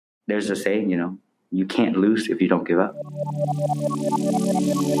there's a saying, you can't lose if you don't give up.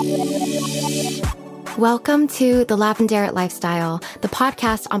 Welcome to The Lavender Lifestyle, the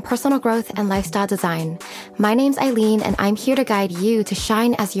podcast on personal growth and lifestyle design. My name's Eileen, and I'm here to guide you to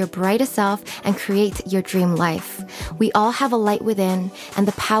shine as your brightest self and create your dream life. We all have a light within and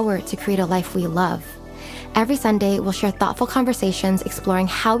the power to create a life we love. Every Sunday, we'll share thoughtful conversations exploring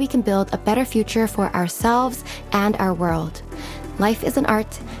how we can build a better future for ourselves and our world. Life is an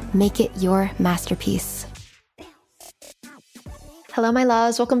art. Make it your masterpiece. Hello, my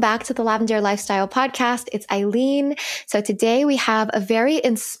loves. Welcome back to the Lavender Lifestyle Podcast. It's Eileen. So today we have a very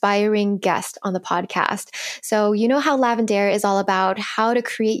inspiring guest on the podcast. So you know how Lavender is all about how to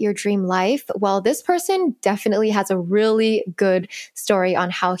create your dream life? Well, this person definitely has a really good story on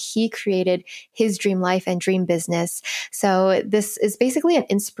how he created his dream life and dream business. So this is basically an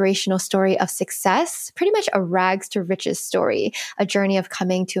inspirational story of success, pretty much a rags to riches story, a journey of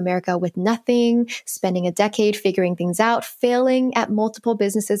coming to America with nothing, spending a decade figuring things out, failing at multiple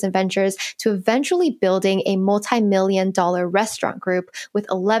businesses and ventures to eventually building a multi-million-dollar restaurant group with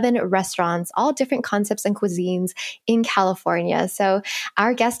 11 restaurants, all different concepts and cuisines in California. So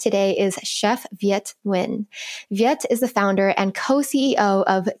our guest today is Chef Viet Nguyen. Viet is the founder and co-CEO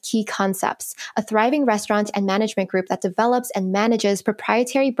of Key Concepts, a thriving restaurant and management group that develops and manages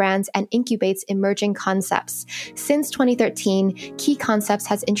proprietary brands and incubates emerging concepts. Since 2013, Key Concepts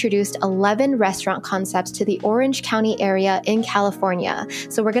has introduced 11 restaurant concepts to the Orange County area in California.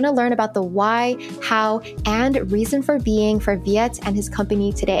 So we're going to learn about the why, how, and reason for being for Viet and his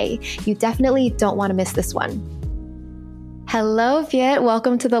company today. You definitely don't want to miss this one. Hello, Viet.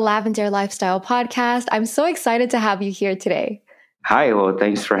 Welcome to the Lavender Lifestyle Podcast. I'm so excited to have you here today. Hi, well,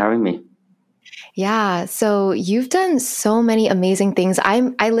 thanks for having me. Yeah, so you've done so many amazing things.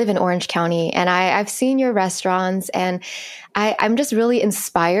 I live in Orange County, and I've seen your restaurants, and I'm just really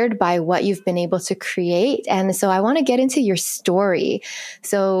inspired by what you've been able to create. And so I want to get into your story.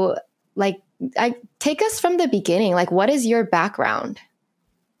 So take us from the beginning. What is your background?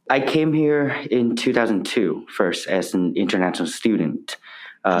 I came here in 2002 first as an international student.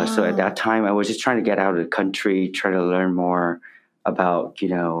 So at that time, I was just trying to get out of the country, try to learn more about,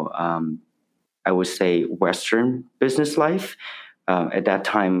 I would say Western business life. At that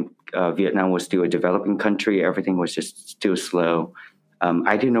time, Vietnam was still a developing country. Everything was just still slow.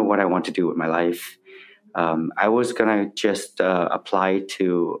 I didn't know what I want to do with my life. I was going to just apply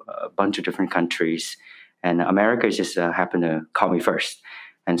to a bunch of different countries, and America just happened to call me first.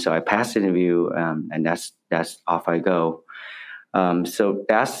 And so I passed the interview, and that's off I go. So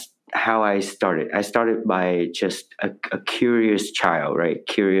that's how I started. I started by just a curious child, right?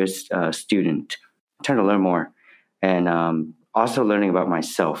 Curious student, trying to learn more, and also learning about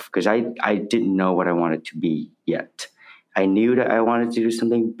myself, because I didn't know what I wanted to be yet. I knew that I wanted to do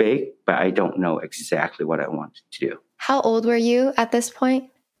something big, but I don't know exactly what I wanted to do. How old were you at this point?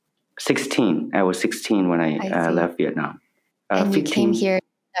 16. I was 16 when I left Vietnam. And 15, you came here to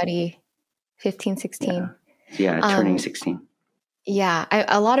study 15, 16. Yeah, turning 16. Yeah,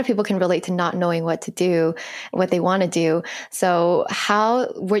 a lot of people can relate to not knowing what to do, what they want to do. So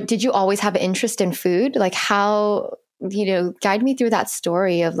did you always have an interest in food? Guide me through that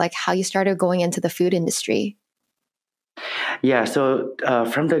story of how you started going into the food industry. Yeah, so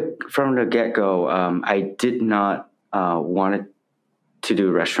from the get-go, I did not want to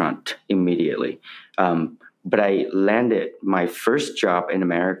do restaurant immediately. But I landed my first job in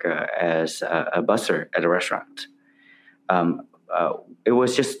America as a busser at a restaurant. It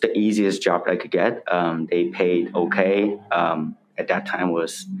was just the easiest job I could get. They paid okay. At that time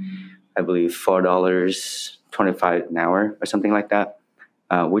was, I believe, $4.25 an hour or something like that,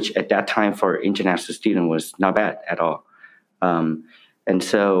 which at that time for international student was not bad at all. And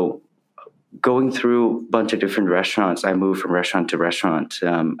so going through a bunch of different restaurants, I moved from restaurant to restaurant.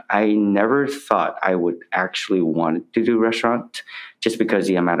 I never thought I would actually want to do restaurant just because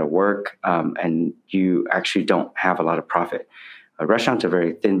the amount of work and you actually don't have a lot of profit. Restaurants are a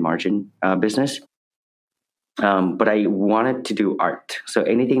very thin margin business. But I wanted to do art. So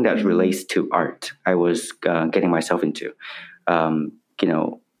anything that relates to art, I was getting myself into. I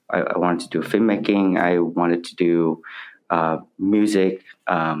wanted to do filmmaking. I wanted to do music,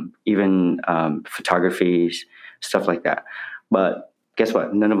 even photography, stuff like that. But guess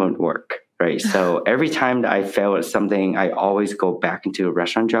what? None of them work, right? So every time that I fail at something, I always go back into a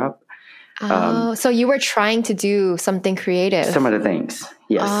restaurant job. So you were trying to do something creative. Some of the things,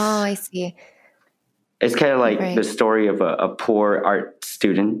 yes. Oh, I see. It's kind of like the story of a poor art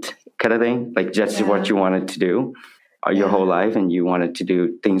student kind of thing. Like that's what you wanted to do your whole life, and you wanted to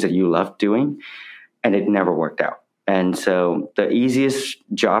do things that you loved doing, and it never worked out. And so the easiest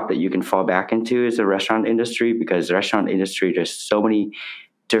job that you can fall back into is the restaurant industry, because the restaurant industry, there's so many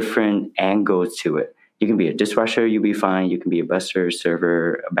different angles to it. You can be a dishwasher, you'll be fine. You can be a busser,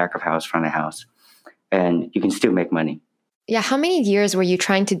 server, back of house, front of house, and you can still make money. Yeah. How many years were you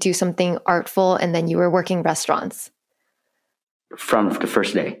trying to do something artful and then you were working restaurants? From the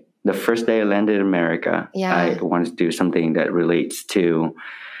first day. The first day I landed in America, I wanted to do something that relates to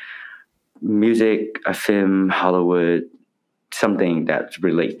music, a film, Hollywood, something that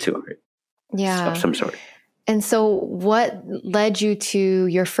relates to art of some sort. And so what led you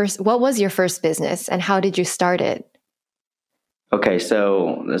to what was your first business and how did you start it? Okay,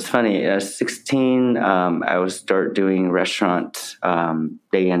 so it's funny. At 16, I would start doing restaurants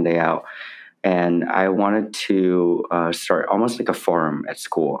day in, day out. And I wanted to start almost like a forum at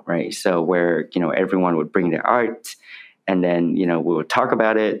school, right? So where, everyone would bring their art and then, we would talk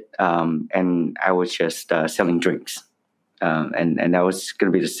about it. And I was just selling drinks. And that was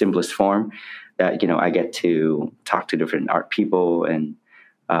going to be the simplest form that, I get to talk to different art people and,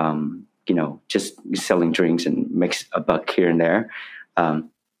 just selling drinks and makes a buck here and there.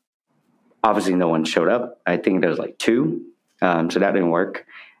 Obviously, no one showed up. I think there was like 2. So that didn't work.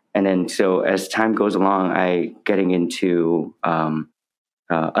 And then, so as time goes along, I getting into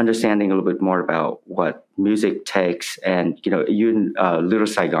understanding a little bit more about what music takes, and even Little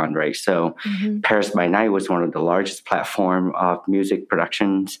Saigon, right? So, Paris by Night was one of the largest platform of music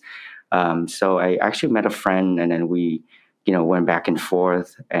productions. So I actually met a friend, and then we, went back and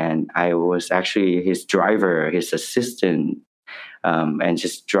forth, and I was actually his driver, his assistant, and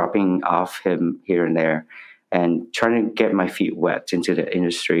just dropping off him here and there, and trying to get my feet wet into the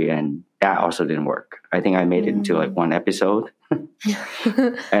industry. And that also didn't work. I think I made it into like 1 episode and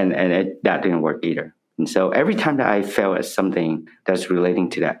that didn't work either. And so every time that I failed at something that's relating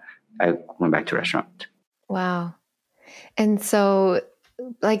to that, I went back to restaurant. Wow. And so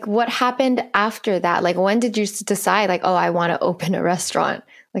like what happened after that? Like when did you decide like, oh, I want to open a restaurant?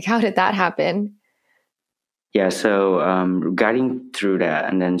 Like how did that happen? Yeah. So guiding through that.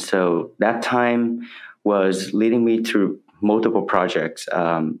 And then so that time was leading me through multiple projects.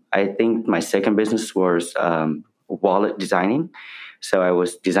 I think my second business was wallet designing. So I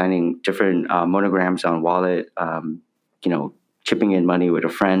was designing different monograms on wallet, chipping in money with a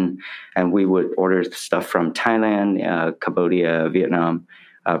friend, and we would order stuff from Thailand, Cambodia, Vietnam,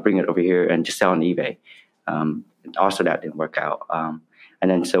 bring it over here and just sell on eBay. Also, that didn't work out. And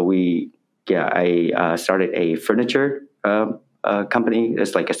then so I started a furniture company.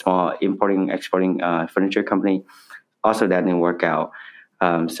 It's like a small importing, exporting furniture company. Also, that didn't work out.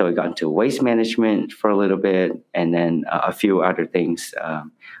 So I got into waste management for a little bit, and then a few other things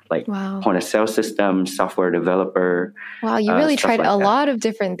like point of sale system, software developer. Wow, you really tried a lot of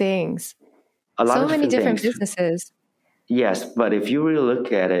different things. So many different businesses. Yes, but if you really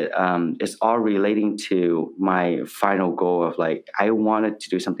look at it, it's all relating to my final goal of like, I wanted to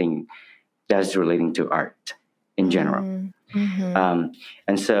do something that's relating to art in general.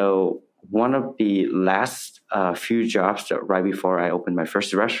 And so one of the last few jobs that right before I opened my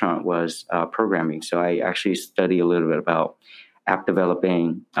first restaurant was programming. So I actually studied a little bit about app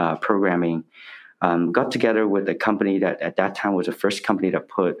developing, programming. Got together with a company that at that time was the first company that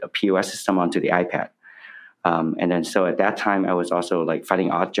put a POS system onto the iPad. And then so at that time, I was also like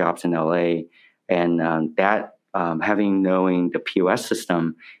finding odd jobs in LA. And knowing the POS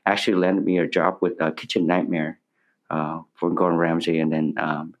system actually landed me a job with Kitchen Nightmare for Gordon Ramsay, and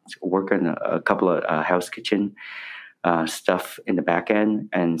then work on a couple of house kitchen stuff in the back end.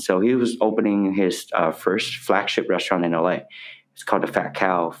 And so he was opening his first flagship restaurant in LA. It's called the Fat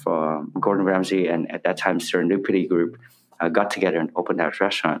Cow for Gordon Ramsay, and at that time, Serendipity Group got together and opened that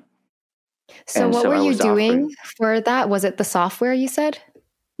restaurant. So what were you doing for that? Was it the software you said?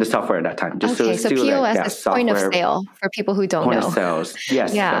 The software at that time. So POS is point of sale for people who don't know. Point of sales,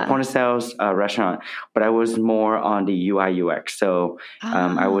 yes. Point of sales restaurant. But I was more on the UI UX. So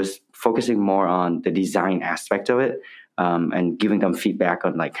I was focusing more on the design aspect of it and giving them feedback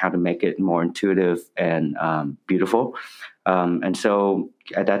on like how to make it more intuitive and beautiful. And so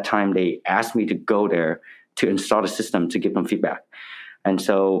at that time, they asked me to go there to install the system to give them feedback. And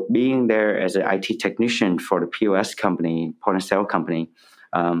so being there as an IT technician for the POS company, point of sale company,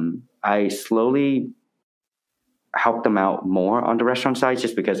 I slowly helped them out more on the restaurant side,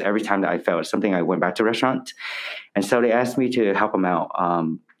 just because every time that I felt something, I went back to restaurant. And so they asked me to help them out,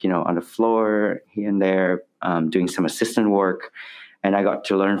 on the floor here and there, doing some assistant work. And I got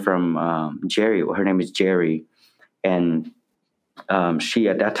to learn from Jerry. Her name is Jerry. And she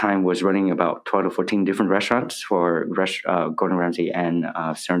at that time was running about 12 to 14 different restaurants for Gordon Ramsay and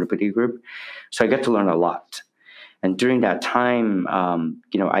Serendipity Group. So I got to learn a lot. And during that time,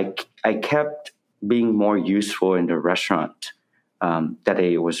 I kept being more useful in the restaurant that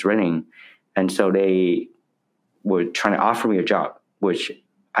I was running. And so they were trying to offer me a job, which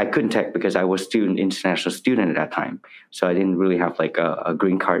I couldn't take because I was still an international student at that time. So I didn't really have like a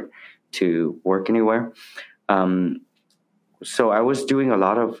green card to work anywhere. So I was doing a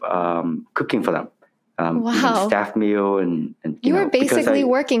lot of cooking for them, even staff meal and you were basically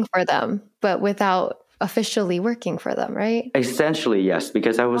working for them, but without officially working for them, right? Essentially, yes,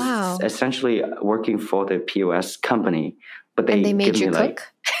 because I was essentially working for the POS company, but they made you cook.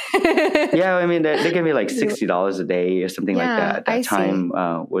 Yeah, I mean, they gave me like $60 a day or something like that. At that time,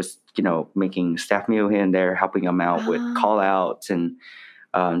 was making staff meal here and there, helping them out with call outs and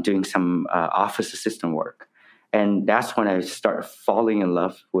doing some office assistant work. And that's when I started falling in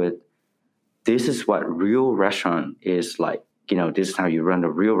love with, this is what real restaurant is like. This is how you run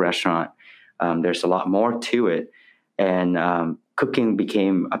a real restaurant. There's a lot more to it. And cooking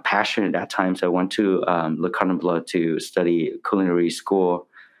became a passion at that time. So I went to Le Cordon Bleu to study culinary school,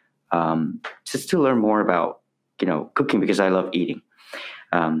 just to learn more about, cooking, because I love eating.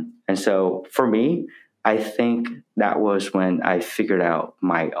 And so for me, I think that was when I figured out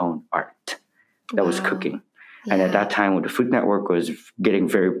my own art. That was cooking. Yeah. And at that time, when the Food Network was getting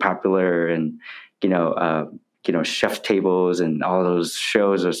very popular, and chef tables and all those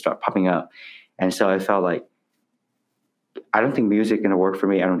shows would start popping up, and so I felt like, I don't think music going to work for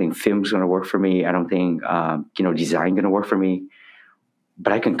me. I don't think film's going to work for me. I don't think design going to work for me.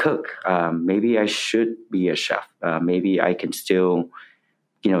 But I can cook. Maybe I should be a chef. Maybe I can still,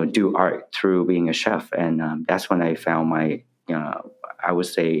 do art through being a chef. And that's when I found my, I would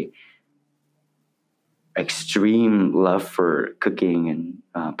say, extreme love for cooking and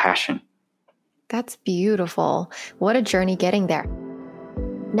passion. That's beautiful. What a journey getting there.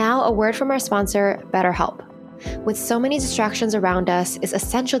 Now, a word from our sponsor, BetterHelp. With so many distractions around us, it's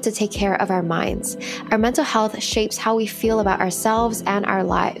essential to take care of our minds. Our mental health shapes how we feel about ourselves and our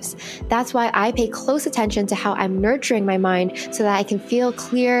lives. That's why I pay close attention to how I'm nurturing my mind so that I can feel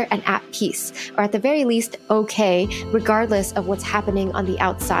clear and at peace, or at the very least, okay, regardless of what's happening on the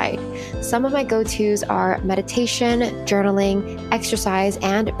outside. Some of my go-tos are meditation, journaling, exercise,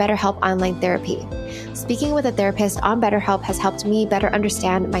 and BetterHelp online therapy. Speaking with a therapist on BetterHelp has helped me better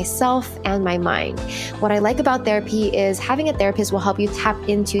understand myself and my mind. What I like about therapy is having a therapist will help you tap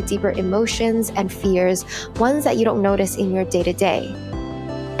into deeper emotions and fears, ones that you don't notice in your day-to-day.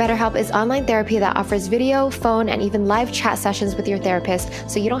 BetterHelp is online therapy that offers video, phone, and even live chat sessions with your therapist,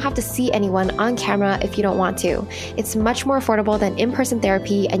 so you don't have to see anyone on camera if you don't want to. It's much more affordable than in-person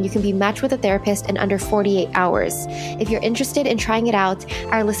therapy, and you can be matched with a therapist in under 48 hours. If you're interested in trying it out,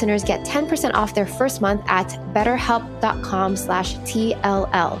 our listeners get 10% off their first month at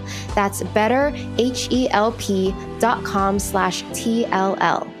betterhelp.com/TLL. That's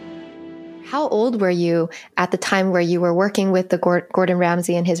betterhelp.com/TLL. How old were you at the time where you were working with the Gordon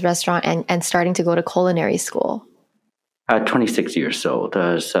Ramsay in his restaurant and starting to go to culinary school? 26 years old.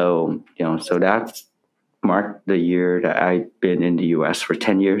 So that's marked the year that I've been in the U.S. for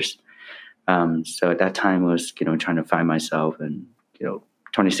 10 years. So at that time I was, trying to find myself, and,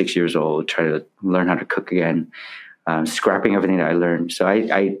 26 years old, trying to learn how to cook again, scrapping everything that I learned. So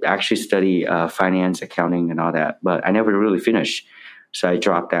I actually studied finance, accounting, and all that, but I never really finished. So I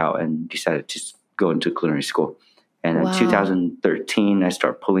dropped out and decided to go into culinary school. And in 2013, I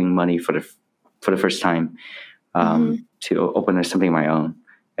started pulling money for the first time to open something of my own.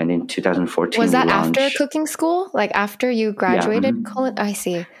 And in 2014, was that after cooking school? Like after you graduated? Yeah, I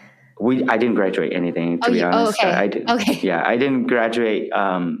see. I didn't graduate anything, to be honest. Okay. I didn't graduate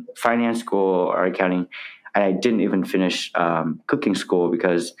finance school or accounting. And I didn't even finish cooking school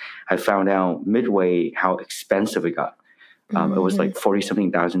because I found out midway how expensive it got. It was like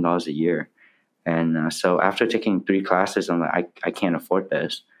 $40-something thousand a year. And so after taking 3 classes, I'm like, I can't afford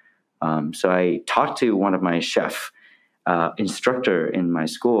this. So I talked to one of my chef instructor in my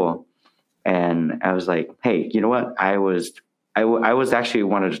school, and I was like, hey, you know what? I was actually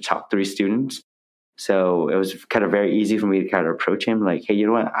one of the top 3 students. So it was kind of very easy for me to kind of approach him like, hey, you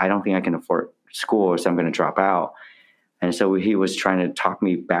know what? I don't think I can afford school, so I'm going to drop out. And so he was trying to talk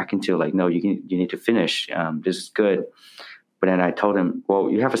me back into like, no, you need to finish. This is good. But then I told him,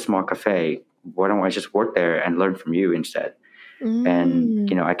 well, you have a small cafe. Why don't I just work there and learn from you instead? And,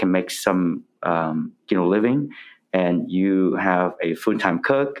 I can make some, living, and you have a full-time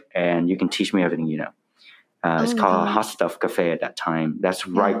cook, and you can teach me everything you know. It's called Hot Stuff Cafe at that time. That's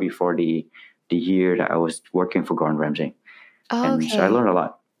right before the year that I was working for Gordon Ramsay. And so I learned a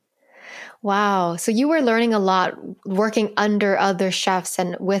lot. Wow. So you were learning a lot working under other chefs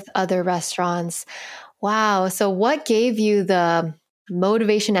and with other restaurants. Wow. So what gave you the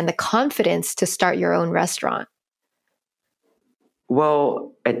motivation and the confidence to start your own restaurant?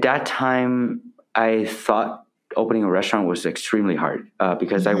 Well, at that time, I thought opening a restaurant was extremely hard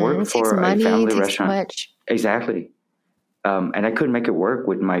because I worked It takes for a money, it family takes so restaurant. much. Exactly. And I couldn't make it work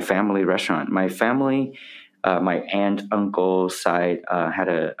with my family restaurant. My family, my aunt, uncle side had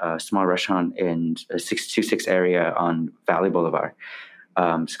a small restaurant in a 626 area on Valley Boulevard.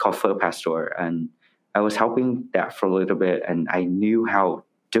 It's called Faux Pastor. And I was helping that for a little bit, and I knew how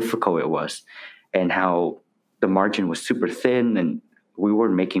difficult it was and how the margin was super thin and we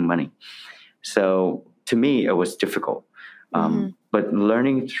weren't making money. So to me, it was difficult. But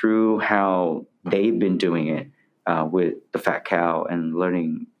learning through how they've been doing it with the Fat Cow and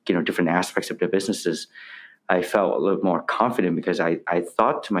learning, different aspects of their businesses, I felt a little more confident because I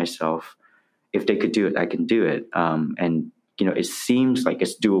thought to myself, if they could do it, I can do it. And it seems like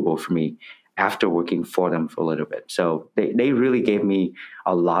it's doable for me after working for them for a little bit. So they really gave me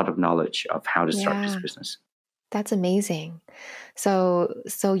a lot of knowledge of how to start this Yeah, business. that's amazing. So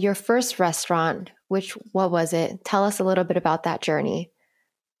your first restaurant, what was it? Tell us a little bit about that journey.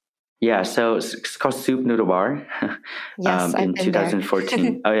 Yeah, so it's called Soup Noodle Bar Yes, I've in been there.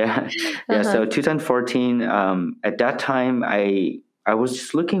 2014. Oh yeah, yeah. Uh-huh. So 2014. At that time, I was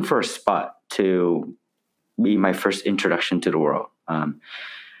just looking for a spot to be my first introduction to the world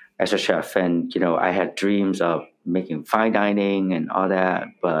as a chef, and I had dreams of making fine dining and all that.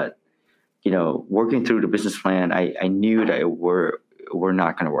 But working through the business plan, I knew that we're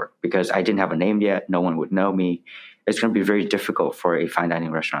not going to work because I didn't have a name yet. No one would know me. It's going to be very difficult for a fine dining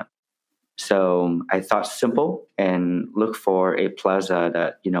restaurant. So I thought simple and look for a plaza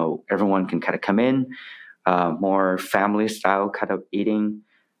that, everyone can kind of come in, more family style kind of eating.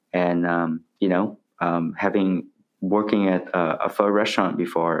 And, having working at a pho restaurant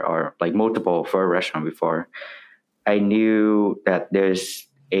before or like multiple pho restaurant before, I knew that there's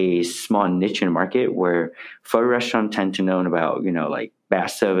a small niche in the market where pho restaurants tend to know about, like bad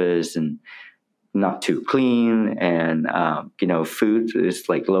service and not too clean and, food is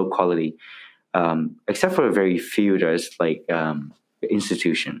like low quality. Except for a very few, there's like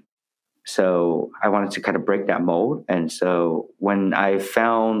institution. So I wanted to kind of break that mold. And so when I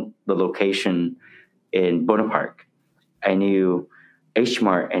found the location in Bonaparte, I knew H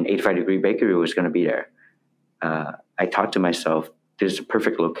Mart and 85 Degree Bakery was going to be there. I thought to myself, this is a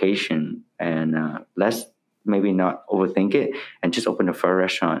perfect location, and let's maybe not overthink it and just open a pho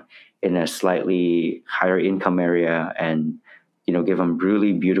restaurant in a slightly higher income area and give them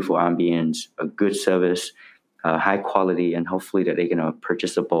really beautiful ambience, a good service, high quality, and hopefully that they're going to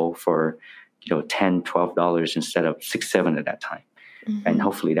purchase a bowl for, $10, $12 instead of 6, 7 at that time. And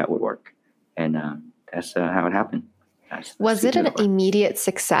hopefully that would work. And that's how it happened. Was it an immediate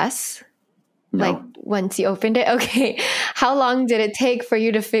success? No. Like once you opened it? Okay. How long did it take for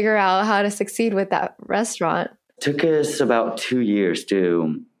you to figure out how to succeed with that restaurant? Took us about 2 years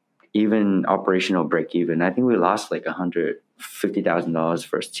to even operational break even. I think we lost like $150,000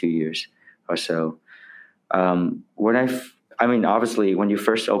 first 2 years or so. Obviously, when you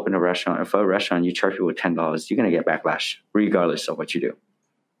first open a restaurant, a restaurant, you charge people $10, you're going to get backlash regardless of what you do.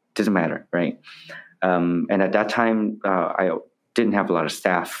 Doesn't matter, right? And at that time, I didn't have a lot of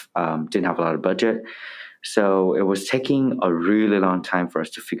staff, didn't have a lot of budget. So it was taking a really long time for us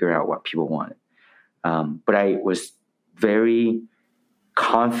to figure out what people wanted. But I was very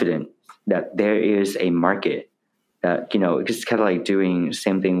confident that there is a market that, it's kind of like doing the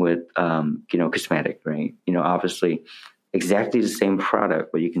same thing with, cosmetic, right? Obviously exactly the same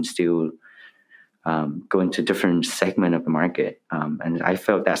product, but you can still go into different segment of the market. And I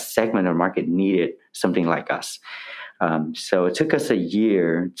felt that segment of the market needed something like us. So it took us a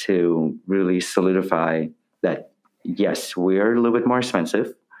year to really solidify that, yes, we're a little bit more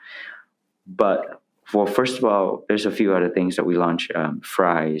expensive, but well, first of all, there's a few other things that we launched,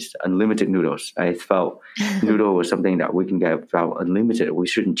 fries, unlimited noodles. I felt noodle was something that we can get about unlimited. We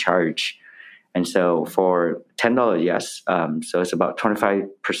shouldn't charge. And so for $10, yes. So it's about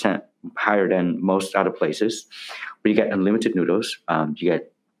 25% higher than most other places. But you get unlimited noodles. You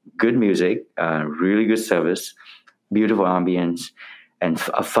get good music, really good service, beautiful ambience, and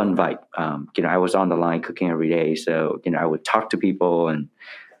a fun vibe. I was on the line cooking every day. So, I would talk to people and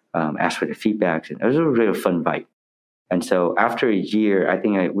ask for the feedback. And it was a really fun vibe. And so after a year, I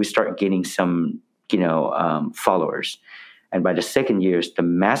think we start getting some, followers. And by the second year, the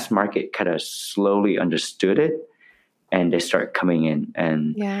mass market kind of slowly understood it, and they start coming in.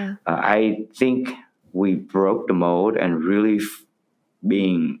 And I think we broke the mold and really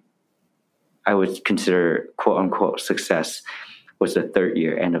being, I would consider quote unquote success was the third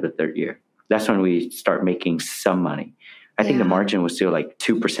year, end of the third year. that's when we start making some money. I think the margin was still like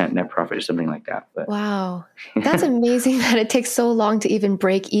 2% net profit or something like that. But wow, that's amazing that it takes so long to even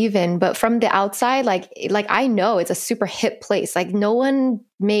break even. But from the outside, like I know it's a super hip place. Like no one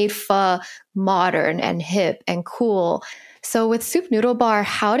made pho modern and hip and cool. So with Soup Noodle Bar,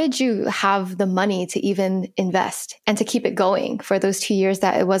 how did you have the money to even invest and to keep it going for those 2 years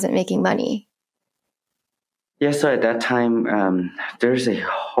that it wasn't making money? yeah, so at that time, there's a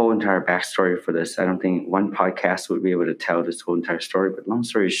whole entire backstory for this. I don't think one podcast would be able to tell this whole entire story, but long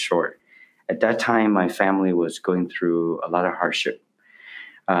story short, at that time, my family was going through a lot of hardship.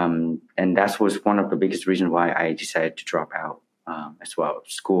 And that was one of the biggest reasons why I decided to drop out as well,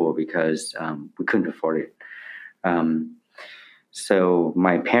 school, because we couldn't afford it. So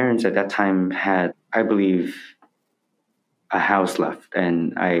my parents at that time had, I believe, a house left.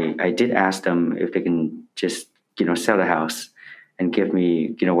 And I did ask them if they can just, sell the house and give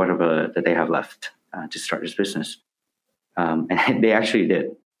me, whatever that they have left to start this business. And they actually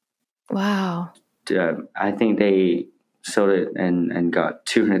did. Wow. I think they sold it and got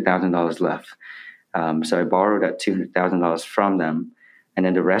 $200,000 left. So I borrowed that $200,000 from them. And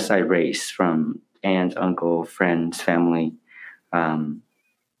then the rest I raised from aunt, uncle, friends, family, for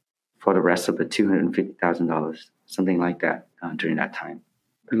the rest of the $250,000, something like that during that time.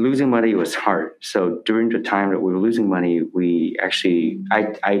 Losing money was hard. So during the time that we were losing money,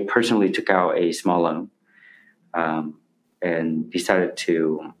 I personally took out a small loan and decided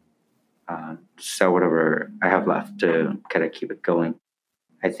to sell whatever I have left to kind of keep it going.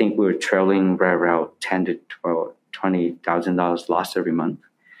 I think we were trailing right around $20,000 lost every month.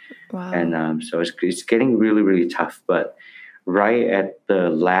 Wow. And so it's getting really, really tough. But right at the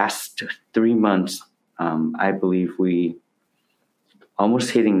last 3 months, I believe we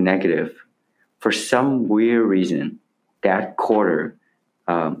almost hitting negative. For some weird reason, that quarter,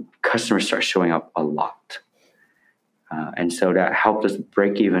 customers start showing up a lot. And so that helped us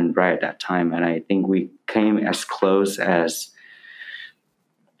break even right at that time. And I think we came as close as,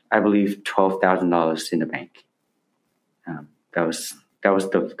 I believe, $12,000 in the bank. That was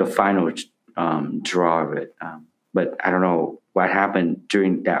the final draw of it. But I don't know what happened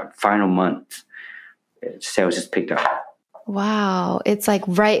during that final month. Sales just picked up. Wow. It's like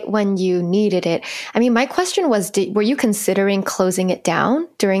right when you needed it. I mean, my question was, were you considering closing it down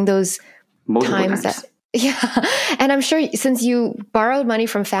during those times? Yeah. And I'm sure since you borrowed money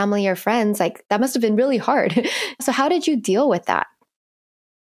from family or friends, like that must have been really hard. So how did you deal with that?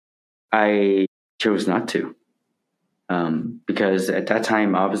 I chose not to. Because at that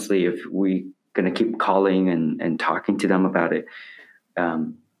time, obviously, if we going to keep calling and talking to them about it,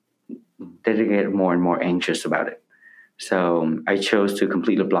 they get more and more anxious about it. So I chose to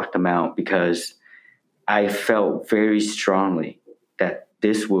completely block them out because I felt very strongly that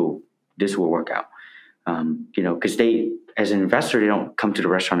this will work out. Because they, as an investor, they don't come to the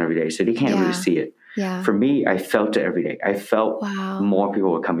restaurant every day, so they can't really see it. Yeah. For me, I felt it every day. I felt more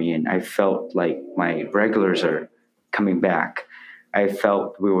people were coming in. I felt like my regulars are coming back. I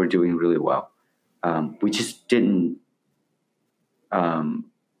felt we were doing really well. We just didn't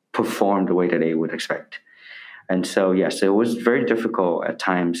perform the way that they would expect. And so, yes, it was very difficult at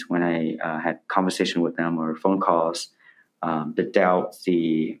times when I had conversation with them or phone calls, the doubt,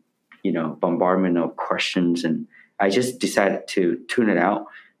 the bombardment of questions. And I just decided to tune it out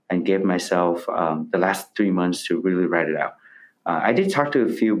and give myself the last 3 months to really write it out. I did talk to a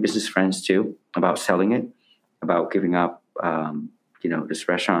few business friends too about selling it, about giving up, this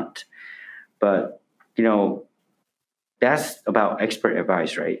restaurant. But, that's about expert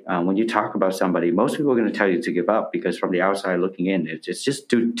advice, right? When you talk about somebody, most people are going to tell you to give up because from the outside looking in, it's just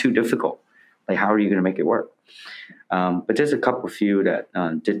too difficult. Like, how are you going to make it work? But there's a few that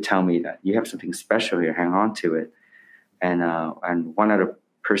did tell me that you have something special here, hang on to it. And one other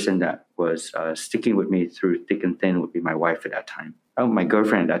person that was sticking with me through thick and thin would be my wife at that time. Oh, my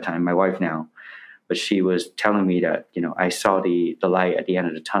girlfriend at that time, my wife now. But she was telling me that, I saw the light at the end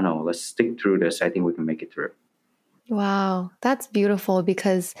of the tunnel. Let's stick through this. I think we can make it through. Wow, that's beautiful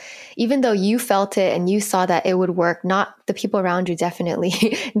because even though you felt it and you saw that it would work, not the people around you definitely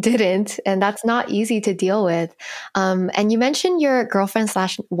didn't. And that's not easy to deal with. And you mentioned your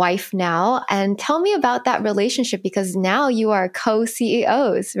girlfriend/wife now, and tell me about that relationship because now you are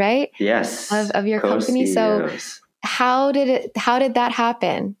co-CEOs, right? Yes. Of your company. So how did that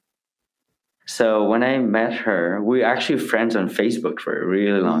happen? So when I met her, we were actually friends on Facebook for a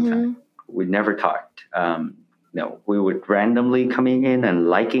really long time. We never talked. We would randomly coming in and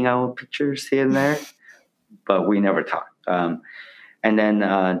liking our pictures here and there, but we never talked. And then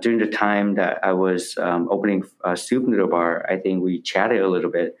during the time that I was opening a Soup Noodle Bar, I think we chatted a little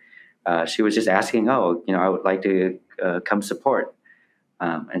bit, she was just asking, oh, I would like to come support.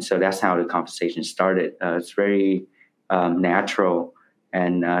 And so that's how the conversation started. It's very natural.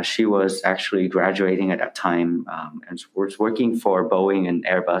 And she was actually graduating at that time and was working for Boeing and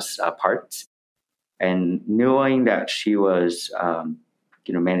Airbus parts. And knowing that she was,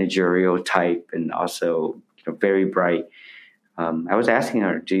 managerial type and also, very bright, I was asking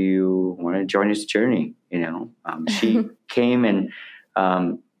her, "Do you want to join this journey?" She came and,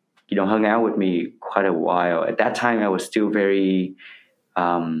 hung out with me quite a while. At that time, I was still very,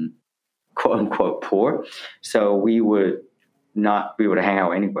 quote unquote, poor, so we would not be able to hang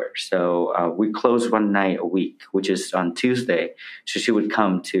out anywhere. So we closed one night a week, which is on Tuesday. So she would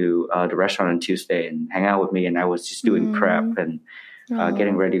come to the restaurant on Tuesday and hang out with me, and I was just doing prep and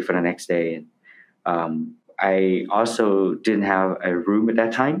getting ready for the next day. And I also didn't have a room at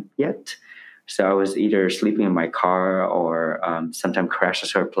that time yet. So I was either sleeping in my car or sometimes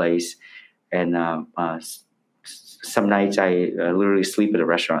crashes her place. And some nights I literally sleep at a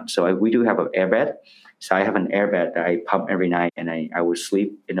restaurant. So we do have an airbed. So I have an airbed that I pump every night, and I would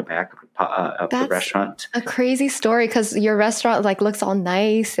sleep in the back of the restaurant. A crazy story, because your restaurant looks all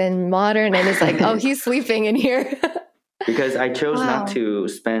nice and modern, and it's like, oh, he's sleeping in here. Because I chose not to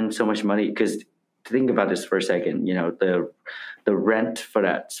spend so much money. Because think about this for a second. The rent for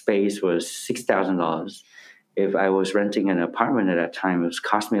that space was $6,000. If I was renting an apartment at that time, it was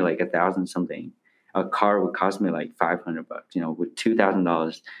cost me like $1,000 something. A car would cost me like $500. With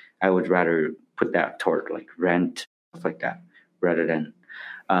 $2,000, I would rather put that toward rent, stuff like that, rather than.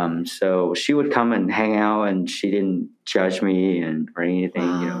 So she would come and hang out, and she didn't judge me or anything.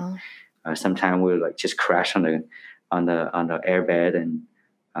 Wow. Sometimes we would just crash on the airbed,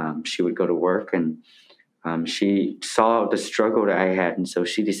 and she would go to work, and she saw the struggle that I had, and so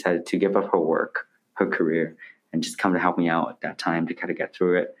she decided to give up her career, and just come to help me out at that time to kind of get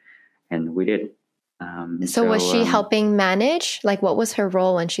through it, and we did. So was she helping manage? What was her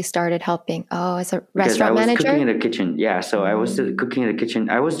role when she started helping? Oh, as a restaurant manager? I was cooking in the kitchen. Yeah, so I was cooking in the kitchen.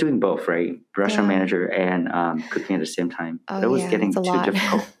 I was doing both, right? Restaurant manager and cooking at the same time. Oh, it was getting too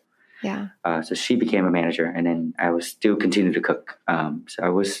difficult. Yeah. So she became a manager, and then I was still continuing to cook. So I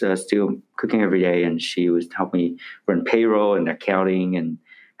was still cooking every day, and she was helping me run payroll and accounting and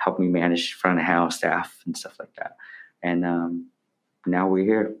help me manage front of house staff and stuff like that. And now we're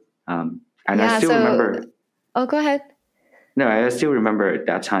here. And I still remember. Oh, go ahead. No, I still remember at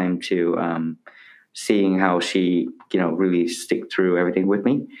that time too, seeing how she, really stick through everything with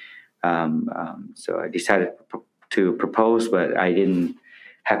me. So I decided to propose, but I didn't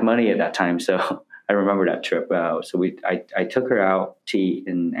have money at that time. So I remember that trip. So I took her out to eat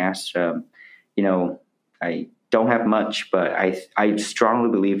and asked, I don't have much, but I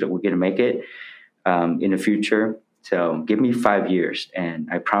strongly believe that we're going to make it in the future. So give me 5 years, and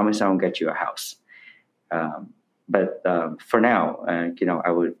I promise I won't get you a house. But for now, I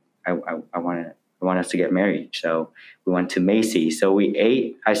want us to get married. So we went to Macy's. So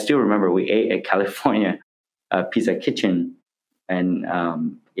I still remember we ate at California Pizza Kitchen and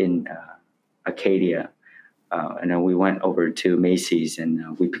in Acadia. And then we went over to Macy's,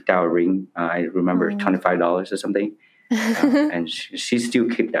 and we picked out a ring. I remember $25 or something. And she still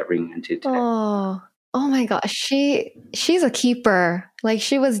kept that ring until today. Oh my gosh, she's a keeper.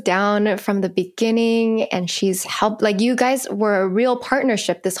 She was down from the beginning, and she's helped. You guys were a real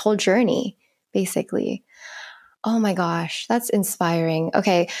partnership this whole journey, basically. Oh my gosh, that's inspiring.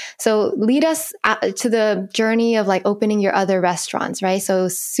 Okay, so lead us to the journey of opening your other restaurants, right? So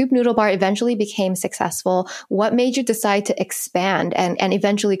Soup Noodle Bar eventually became successful. What made you decide to expand and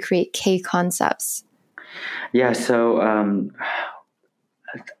eventually create K Concepts? Yeah, so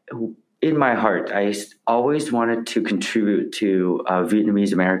in my heart, I always wanted to contribute to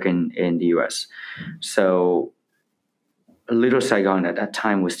Vietnamese American in the U.S. So Little Saigon at that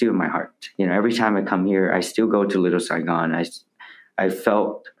time was still in my heart. Every time I come here, I still go to Little Saigon. I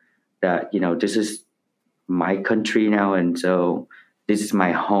felt that, this is my country now. And so this is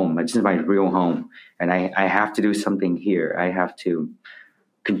my home. This is my real home. And I have to do something here. I have to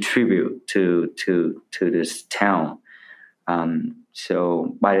contribute to this town.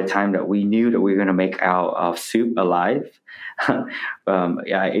 So by the time that we knew that we were going to make our soup alive,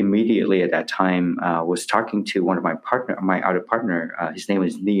 I immediately at that time was talking to one of my other partner. His name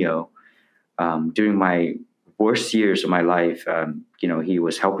is Neo. During my worst years of my life, he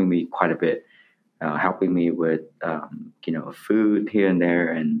was helping me quite a bit, helping me with food here and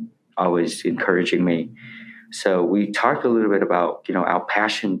there, and always encouraging me. So we talked a little bit about our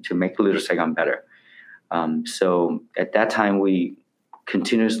passion to make Little Saigon better. So at that time, we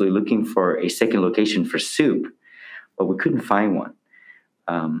continuously looking for a second location for soup, but we couldn't find one.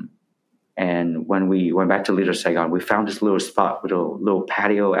 And when we went back to Little Saigon, we found this little spot with a little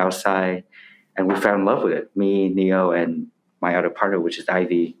patio outside, and we fell in love with it. Me, Neo, and my other partner, which is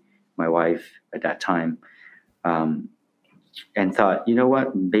Ivy, my wife at that time, and thought, you know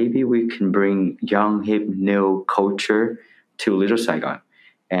what, maybe we can bring young, hip, new culture to Little Saigon,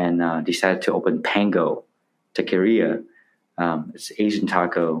 and decided to open Pango Taqueria. It's Asian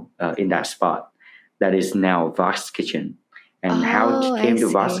taco in that spot that is now Vox Kitchen. And how it came to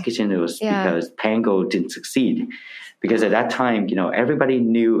Vox Kitchen, it was because Pango didn't succeed. Because at that time, everybody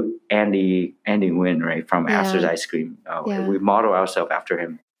knew Andy Nguyen, right, from Astor's Ice Cream. We model ourselves after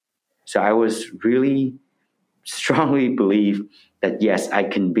him. So I was really strongly believe that, yes, I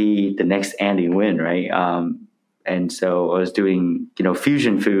can be the next Andy Nguyen, right? And so I was doing,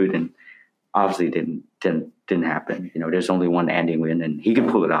 fusion food, and obviously didn't happen. There's only one Andy Nguyen, and he can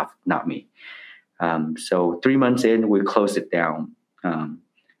pull it off, not me. So 3 months in, we closed it down,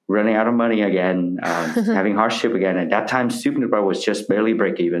 running out of money again, having hardship again. At that time, Soup in the Bar was just barely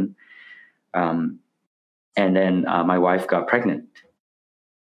break even. And then my wife got pregnant.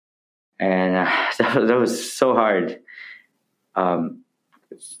 And that was so hard.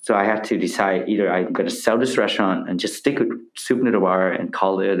 So I had to decide, either I'm going to sell this restaurant and just stick with Soup in the Bar and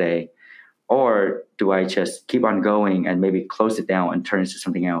call it a day, or do I just keep on going and maybe close it down and turn it into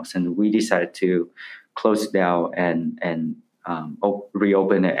something else? And we decided to close it down and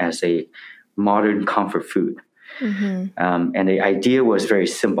reopen it as a modern comfort food. And the idea was very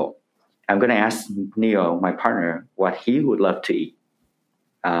simple. I'm going to ask Neo, my partner, what he would love to eat.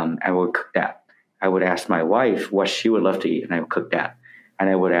 I would cook that. I would ask my wife what she would love to eat, and I would cook that. And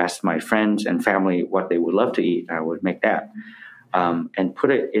I would ask my friends and family what they would love to eat, and I would make that. And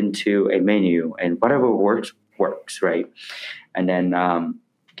put it into a menu, and whatever works, right? And then,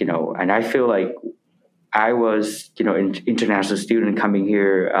 and I feel like I was, an international student coming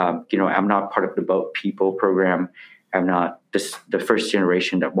here. I'm not part of the Boat People program. I'm not the first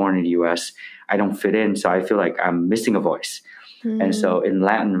generation that born in the U.S. I don't fit in, so I feel like I'm missing a voice. And so in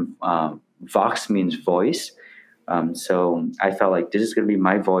Latin, vox means voice. So I felt like this is going to be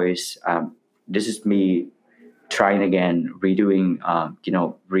my voice. This is me trying again, redoing,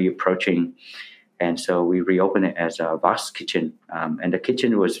 reapproaching. And so we reopened it as a Vox Kitchen. And the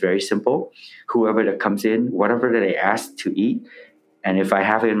kitchen was very simple. Whoever that comes in, whatever that they ask to eat, and if I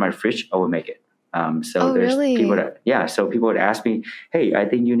have it in my fridge, I will make it. Really? So people would ask me, hey, I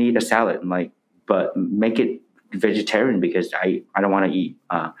think you need a salad. I'm like, but make it vegetarian because I don't want to eat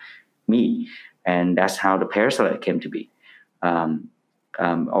meat. And that's how the pear salad came to be.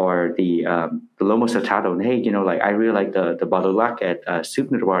 Or the lomo saltado. And hey, I really like the badulac at Soup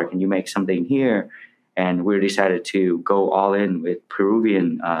in the Bar. Can you make something here? And we decided to go all in with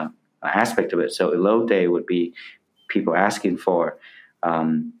Peruvian aspect of it. So elote would be people asking for.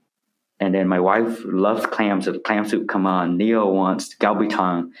 And then my wife loves clams, so the clam soup come on. Neo wants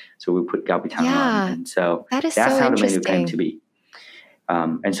galbiton, so we put galbiton on. And so that's how the menu came to be.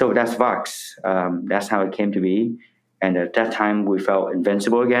 And so that's Vox. That's how it came to be. And at that time, we felt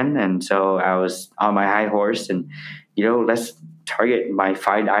invincible again. And so I was on my high horse and, let's target my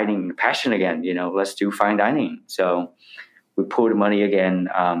fine dining passion again. Let's do fine dining. So we pulled money again.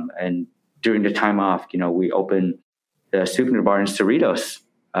 And during the time off, we opened the Soup in the Bar in Cerritos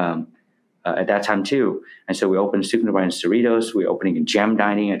at that time too. And so we opened Soup in the Bar in Cerritos. We were opening a gem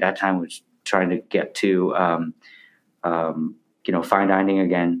dining at that time, was trying to get to, fine dining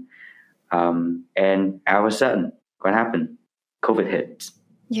again. And all of a sudden, what happened? COVID hit.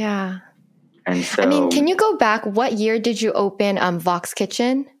 Yeah. And so, can you go back? What year did you open Vox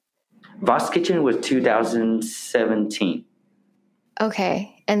Kitchen? Vox Kitchen was 2017.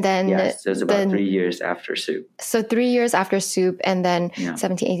 Okay. And then... Yes, it was about 3 years after Soup. So 3 years after Soup, and then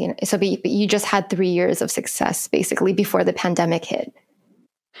 17, 18. So but you just had 3 years of success, basically, before the pandemic hit.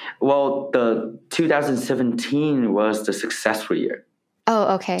 Well, the 2017 was the successful year.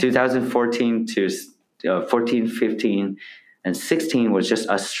 Oh, okay. 2014 to 14, 15, and 16 was just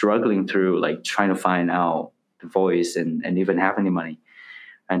us struggling through, trying to find out the voice and even have any money.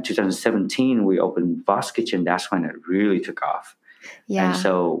 And 2017, we opened Vox Kitchen. That's when it really took off. Yeah. And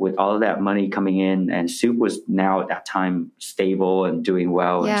so with all of that money coming in, and Soup was now at that time stable and doing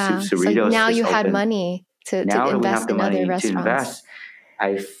well. Yeah. And Soup Cerritos. So now you had money to invest in other restaurants.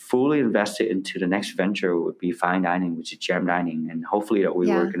 I fully invested into the next venture would be fine dining, which is gem dining. And hopefully that we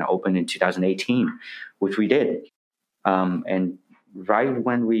were going to open in 2018, which we did. And right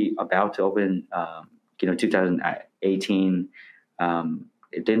when we about to open, 2018,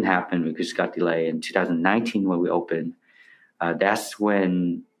 it didn't happen because it got delayed. In 2019, when we opened, that's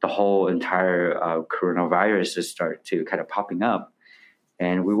when the whole entire coronavirus just started to kind of popping up.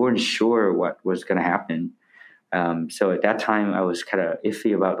 and we weren't sure what was going to happen. So at that time, I was kind of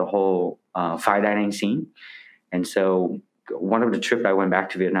iffy about the whole fine dining scene. And so one of the trips I went back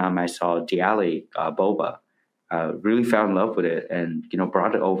to Vietnam, I saw Diali boba, really fell in love with it, and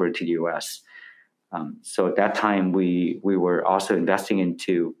brought it over to the U.S. So at that time, we were also investing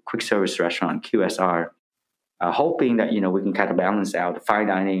into quick service restaurant QSR, hoping that we can kind of balance out the fine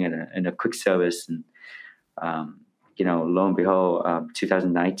dining and a quick service. And lo and behold,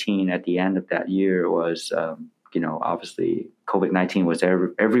 2019 at the end of that year was obviously COVID-19 was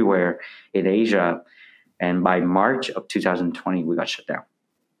everywhere in Asia, and by March of 2020 we got shut down.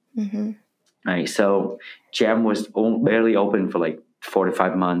 Mm-hmm. Right, so Gem was barely open for like 4 to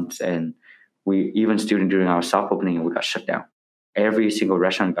 5 months, and we even during our soft opening we got shut down. Every single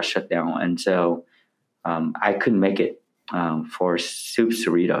restaurant got shut down, and so I couldn't make it for Soup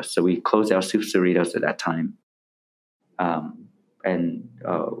Cerritos. So we closed our Soup Cerritos at that time. And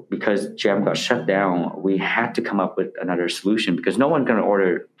because Gem got shut down, we had to come up with another solution because no one's going to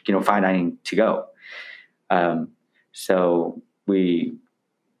order, fine dining to go. So we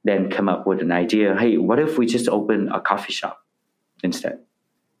then come up with an idea. Hey, what if we just open a coffee shop instead?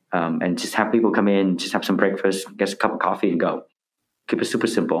 And just have people come in, just have some breakfast, get a cup of coffee and go. Keep it super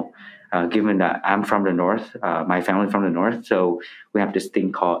simple. Given that I'm from the North, my family from the North, so we have this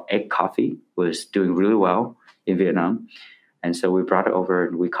thing called egg coffee, was doing really well in Vietnam. And so we brought it over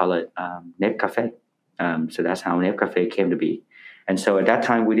and we call it Nếp Cafe. So that's how Nếp Cafe came to be. And so at that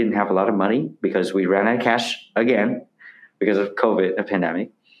time, we didn't have a lot of money because we ran out of cash again because of COVID, the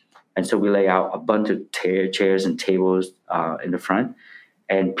pandemic. And so we lay out a bunch of chairs and tables in the front.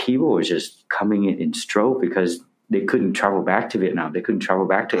 And people were just coming in stroke because they couldn't travel back to Vietnam. They couldn't travel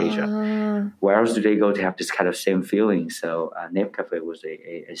back to Asia. Where else do they go to have this kind of same feeling? So Nếp Cafe was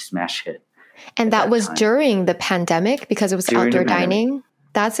a smash hit. And that was during the pandemic because it was during outdoor dining.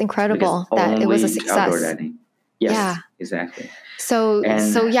 That's incredible that it was a success. Outdoor dining. Yes, exactly. So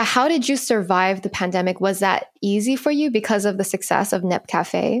how did you survive the pandemic? Was that easy for you because of the success of Nếp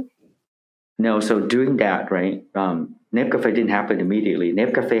Cafe? No, so doing that, right? Nếp Cafe didn't happen immediately.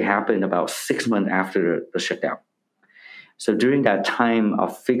 Nếp Cafe happened about 6 months after the shutdown. So during that time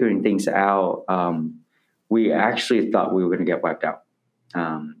of figuring things out, we actually thought we were going to get wiped out.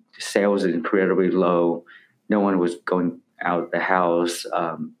 Sales is incredibly low. No one was going out of the house.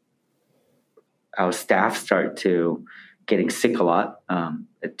 Our staff started to getting sick a lot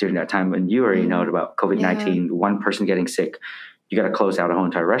during that time. And you already know about COVID-19, one person getting sick, you got to close out a whole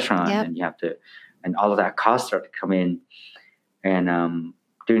entire restaurant, and you have to, and all of that cost started to come in. And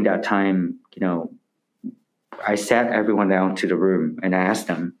during that time, I sat everyone down to the room and I asked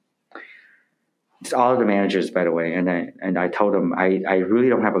them, it's all of the managers, by the way, and I told them I really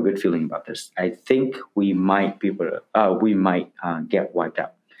don't have a good feeling about this. I think we might get wiped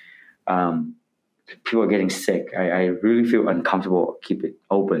out. People are getting sick. I really feel uncomfortable. Keep it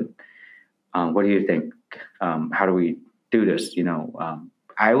open. What do you think? How do we do this?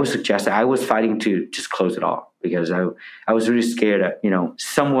 I was suggesting, I was fighting to just close it all because I was really scared that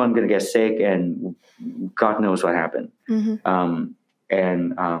someone gonna get sick and God knows what happened. Mm-hmm.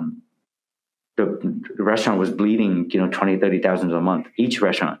 The restaurant was bleeding, 20, 30,000 a month, each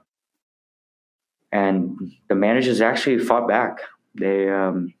restaurant. And the managers actually fought back.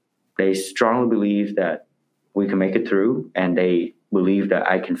 They strongly believe that we can make it through, and they believe that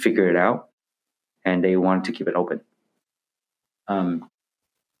I can figure it out, and they want to keep it open.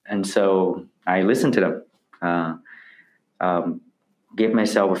 And so I listened to them, gave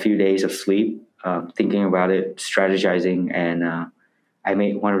myself a few days of sleep, thinking about it, strategizing, and I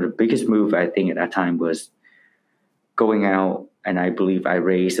made one of the biggest moves, I think, at that time was going out, and I believe I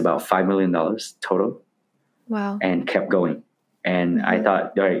raised about $5 million total. Wow. And kept going. And I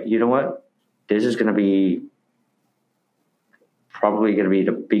thought, all right, you know what? This is probably going to be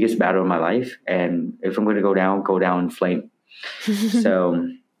the biggest battle of my life. And if I'm going to go down in flame. So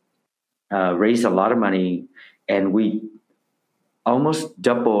raised a lot of money, and we almost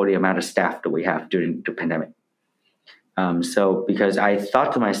doubled the amount of staff that we have during the pandemic. So because I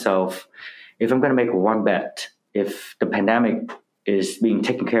thought to myself, if I'm going to make one bet, if the pandemic is being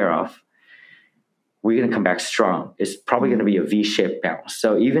taken care of, we're going to come back strong. It's probably going to be a V-shaped bounce.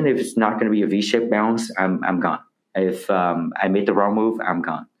 So even if it's not going to be a V-shaped bounce, I'm gone. If I made the wrong move, I'm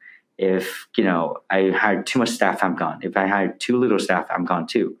gone. If I hired too much staff, I'm gone. If I hired too little staff, I'm gone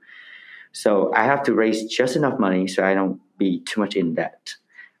too. So I have to raise just enough money so I don't be too much in debt.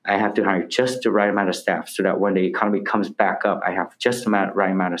 I have to hire just the right amount of staff so that when the economy comes back up, I have just the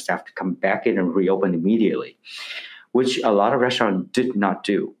right amount of staff to come back in and reopen immediately, which a lot of restaurants did not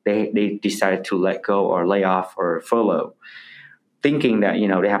do. They decided to let go or lay off or furlough. thinking that,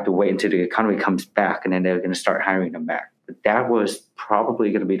 they have to wait until the economy comes back and then they're going to start hiring them back. But that was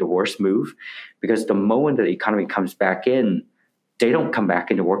probably going to be the worst move, because the moment the economy comes back in, they don't come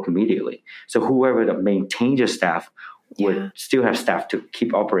back into work immediately. So whoever that maintains your staff would still have staff to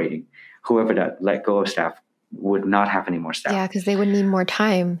keep operating. Whoever that let go of staff would not have any more staff. Yeah, because they would need more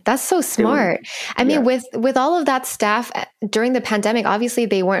time. That's so smart. I mean, with all of that staff during the pandemic, obviously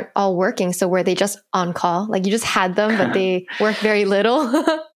they weren't all working. So were they just on call? Like you just had them, but they worked very little?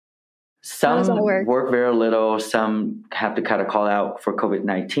 Some work very little. Some have to kind of call out for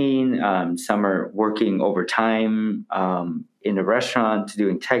COVID-19. Some are working overtime in the restaurant,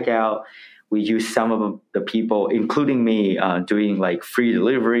 doing takeout. We use some of the people, including me, doing like free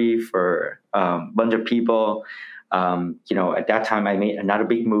delivery for a bunch of people. At that time, I made another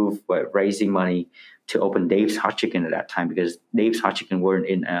big move with raising money to open Dave's Hot Chicken at that time, because Dave's Hot Chicken weren't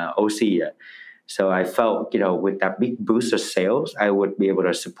in OC yet. So I felt, with that big boost of sales, I would be able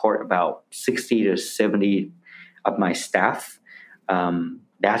to support about 60 to 70 of my staff.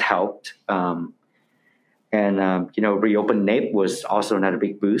 That helped. Reopen Nape was also another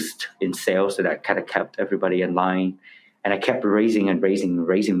big boost in sales, so that kind of kept everybody in line. And I kept raising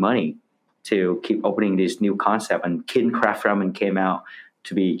money to keep opening this new concept. And Kin Craft Ramen came out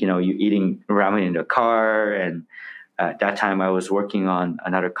to be, you eating ramen in the car. And at that time, I was working on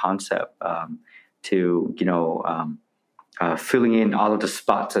another concept filling in all of the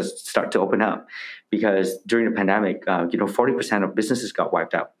spots that start to open up. Because during the pandemic, 40% of businesses got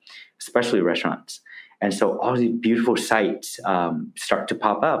wiped out, especially restaurants. And so all these beautiful sites start to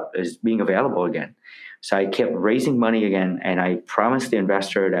pop up as being available again. So I kept raising money again, and I promised the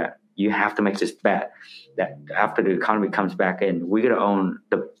investor that you have to make this bet that after the economy comes back in, we're going to own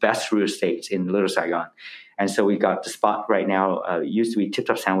the best real estates in Little Saigon. And so we got the spot right now. It used to be Tip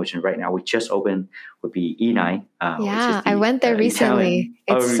Top Sandwich, and right now we just opened would be E9. I went there recently.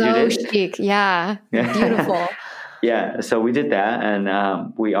 It's so chic. Yeah, beautiful. Yeah, so we did that,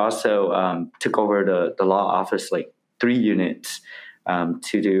 and we also took over the law office, like 3 units,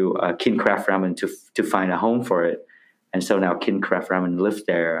 to do Kin Craft Ramen to find a home for it. And so now Kin Craft Ramen lives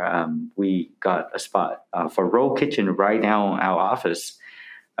there. We got a spot for Roll Kitchen right now in our office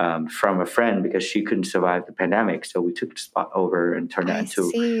from a friend, because she couldn't survive the pandemic. So we took the spot over and turned that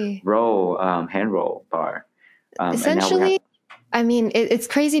into Roll hand roll bar. Essentially, it's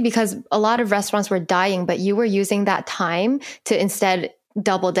crazy because a lot of restaurants were dying, but you were using that time to instead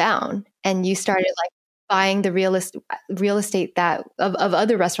double down, and you started like buying the real estate that of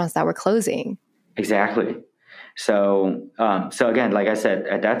other restaurants that were closing. Exactly. So again, like I said,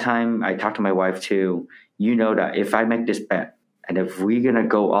 at that time, I talked to my wife too. That if I make this bet, and if we're gonna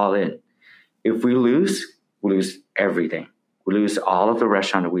go all in, if we lose everything. We lose all of the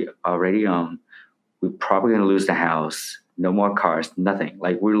restaurant that we already own. We're probably gonna lose the house. No more cars, nothing.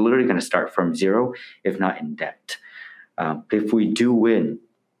 Like we're literally going to start from zero, if not in debt. If we do win,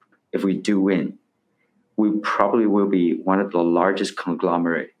 we probably will be one of the largest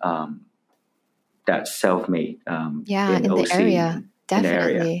conglomerate that's self-made. In the area,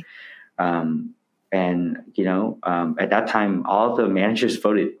 definitely. At that time, all the managers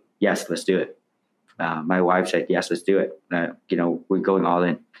voted yes, let's do it. My wife said yes, let's do it. We're going all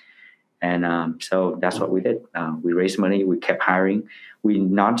in. And so that's what we did. We raised money. We kept hiring. We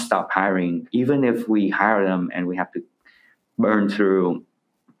nonstop hiring. Even if we hire them and we have to burn through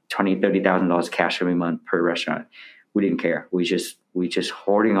 $20,000-$30,000 cash every month per restaurant, we didn't care. We just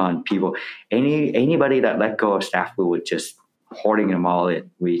hoarding on people. Anybody that let go of staff, we would just hoarding them all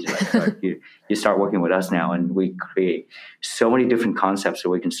in. We just you start working with us now, and we create so many different concepts so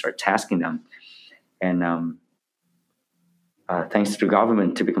we can start tasking them. And thanks to the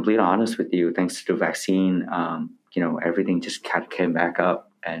government, to be completely honest with you, thanks to the vaccine, everything just kind of came back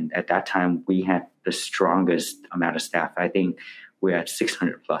up. And at that time, we had the strongest amount of staff. I think we're at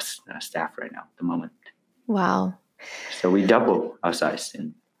 600 plus staff right now at the moment. Wow. So we doubled our size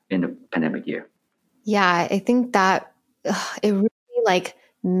in the pandemic year. Yeah, I think that it really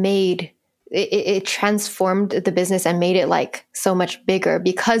made it transformed the business and made it so much bigger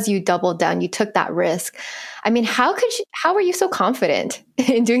because you doubled down, you took that risk. I mean, how were you so confident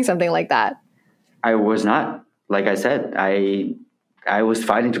in doing something like that? I was not. Like I said, I was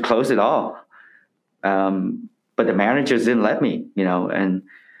fighting to close it all. But the managers didn't let me, and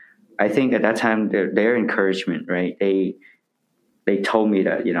I think at that time their encouragement, right? They told me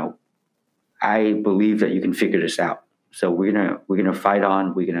that, I believe that you can figure this out. So we're gonna fight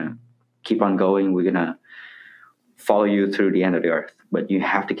on, we're gonna keep on going. We're going to follow you through the end of the earth, but you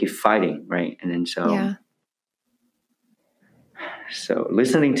have to keep fighting. Right. And then so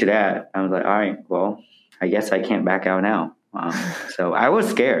listening to that, I was like, all right, well, I guess I can't back out now. So I was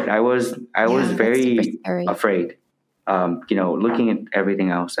scared. I was That's super very scary. afraid. Looking at everything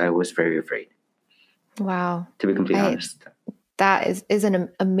else, I was very afraid, Wow. to be completely honest. That is an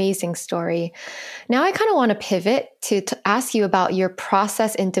amazing story. Now I kind of want to pivot to ask you about your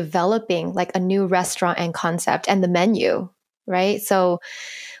process in developing like a new restaurant and concept and the menu, right? So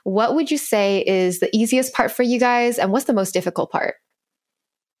what would you say is the easiest part for you guys and what's the most difficult part?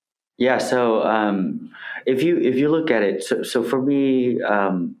 Yeah. So if you look at it, so for me,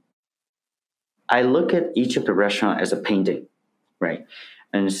 I look at each of the restaurant as a painting, right?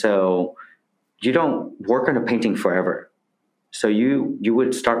 And so you don't work on a painting forever. So you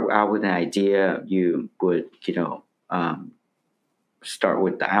would start out with an idea. You would start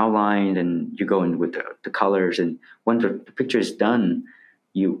with the outline, and you go in with the colors. And when the picture is done,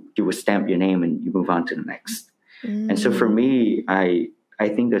 you would stamp your name and you move on to the next. And so for me, I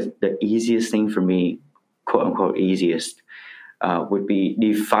think that the easiest thing for me, quote unquote easiest, would be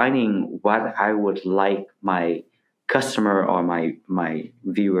defining what I would like my customer or my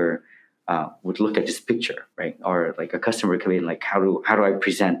viewer would look at this picture, right? Or like a customer come in, like how do I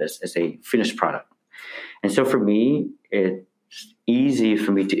present this as a finished product? And so for me, it's easy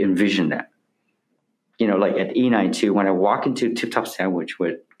for me to envision that. Like at E92, when I walk into Tip Top Sandwich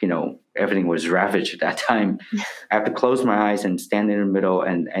with, everything was ravaged at that time. I have to close my eyes and stand in the middle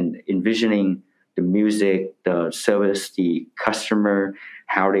and envisioning the music, the service, the customer,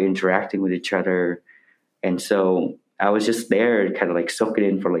 how they're interacting with each other. And so I was just there kind of like soaking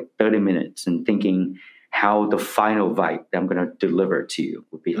in for like 30 minutes and thinking how the final vibe that I'm going to deliver to you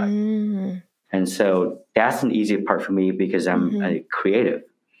would be like. And so that's an easy part for me because I'm a creative.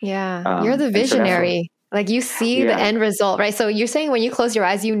 Yeah, you're the visionary. Like you see the end result, right? So you're saying when you close your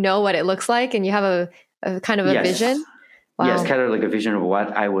eyes, you know what it looks like and you have a kind of a vision? Wow. Yes, kind of like a vision of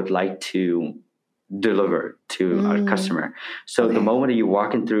what I would like to deliver to our customer. So the moment that you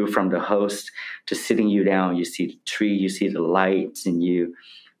walking through from the host to sitting you down, you see the tree, you see the lights, and you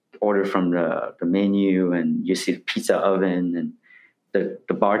order from the menu, and you see the pizza oven and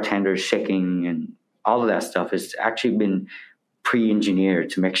the bartender shaking, and all of that stuff has actually been pre-engineered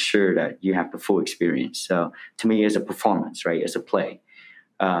to make sure that you have the full experience. So to me, it's a performance, right? It's a play.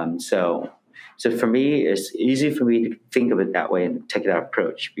 So for me, it's easy for me to think of it that way and take that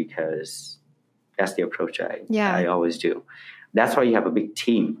approach because that's the approach I always do. That's why you have a big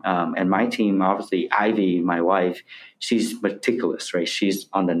team. And my team, obviously, Ivy, my wife, she's meticulous, right? She's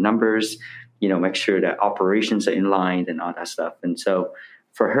on the numbers, make sure that operations are in line and all that stuff. And so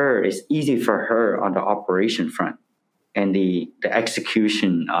for her, it's easy for her on the operation front and the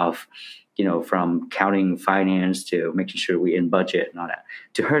execution of, from counting finance to making sure we're in budget and all that.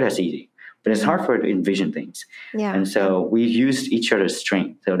 To her, that's easy. But it's hard for her to envision things. Yeah. And so we used each other's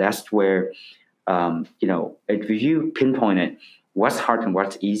strength. So that's where, if you pinpoint it, what's hard and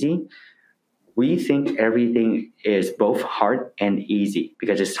what's easy, we think everything is both hard and easy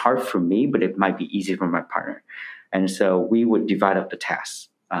because it's hard for me, but it might be easy for my partner. And so we would divide up the tasks.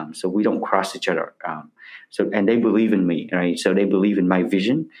 So we don't cross each other. And they believe in me, right? So they believe in my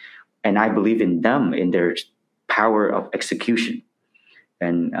vision, and I believe in them, in their power of execution.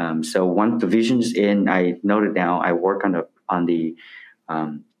 And so once the vision's in, I note it down. I work on the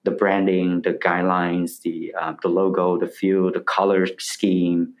branding, the guidelines, the logo, the feel, the color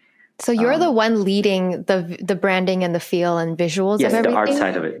scheme. So you're the one leading the branding and the feel and visuals of everything? Yes, the art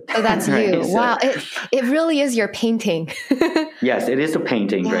side of it. So that's right, you. Wow. It really is your painting. Yes, it is a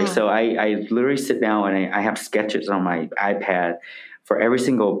painting, right? So I literally sit down and I have sketches on my iPad for every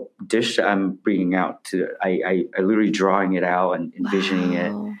single dish I'm bringing out. I literally drawing it out and envisioning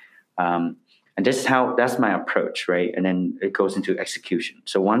it. And that's my approach, right? And then it goes into execution.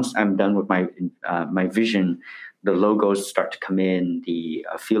 So once I'm done with my vision, the logos start to come in, the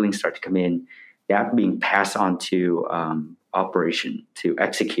feelings start to come in, that being passed on to operation to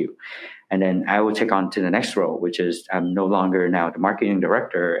execute. And then I will take on to the next role, which is I'm no longer now the marketing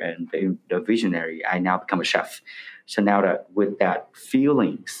director and the visionary. I now become a chef. So now that with that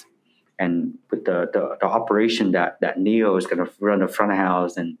feelings and with the operation that Neo is going to run the front of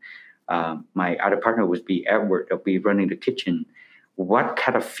house, and my other partner would be Edward, that'll be running the kitchen. What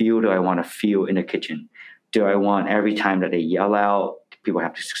kind of feel do I want to feel in the kitchen? Do I want every time that they yell out, people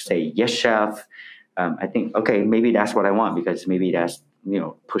have to say, yes, chef? I think, okay, maybe that's what I want because maybe that's,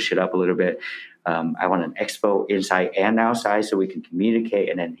 push it up a little bit. I want an expo inside and outside so we can communicate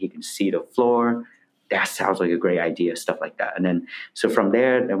and then he can see the floor. That sounds like a great idea, stuff like that. And then, so from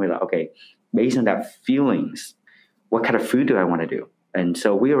there, then we're like, okay, based on that feelings, what kind of food do I want to do? And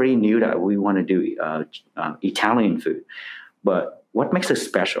so we already knew that we want to do Italian food. But what makes us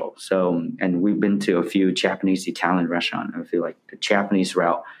special. So, and we've been to a few Japanese Italian restaurants. I feel like the Japanese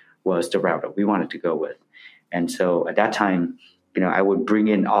route was the route that we wanted to go with. And so at that time, I would bring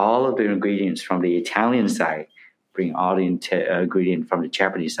in all of the ingredients from the Italian side, bring all the ingredient from the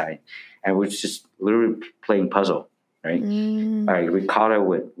Japanese side, and we're just literally playing puzzle, right? All right, ricotta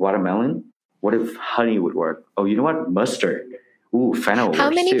with watermelon. What if honey would work? Oh, you know what? Mustard. Ooh, fennel. How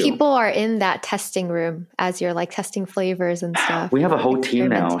many too. people are in that testing room as you're like testing flavors and stuff? We have a whole team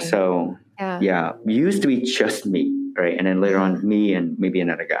now. So yeah, it used to be just me, right? And then later on, me and maybe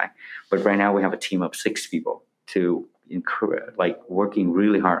another guy. But right now we have a team of 6 people to like working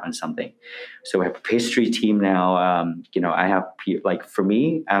really hard on something. So we have a pastry team now. I have like for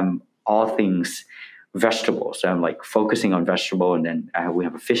me, I'm all things vegetable. So I'm like focusing on vegetable, and then we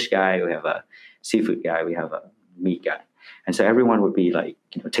have a fish guy, we have a seafood guy, we have a meat guy. And so everyone would be like,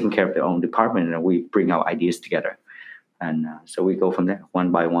 taking care of their own department, and we bring our ideas together. And so we go from there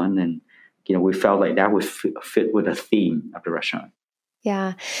one by one. And, we felt like that would fit with the theme of the restaurant.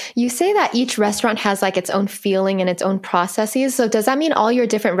 Yeah. You say that each restaurant has like its own feeling and its own processes. So does that mean all your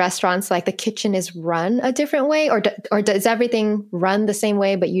different restaurants, like the kitchen is run a different way, or does everything run the same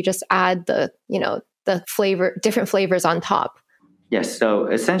way, but you just add the flavor, different flavors on top? Yes. So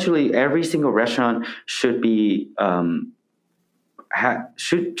essentially every single restaurant should be,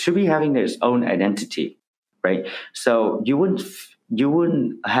 should be having its own identity, right? So you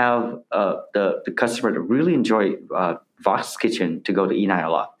wouldn't have the customer to really enjoy Vox Kitchen to go to Enai a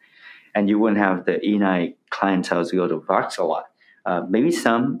lot, and you wouldn't have the Enai clientele to go to Vox a lot. Maybe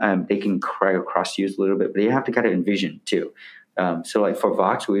some they can cross-use a little bit, but you have to kind of envision too. So like for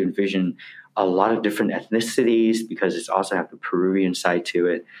Vox, we envision a lot of different ethnicities because it's also have the Peruvian side to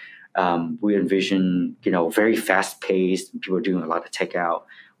it. We envision, very fast-paced, people doing a lot of takeout.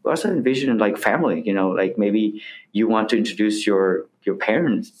 We also envision like family, like maybe you want to introduce your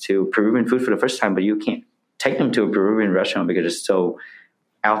parents to Peruvian food for the first time, but you can't take them to a Peruvian restaurant because it's so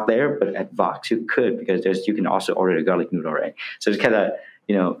out there. But at Vox, you could, because you can also order the garlic noodle, right? So it's kind of,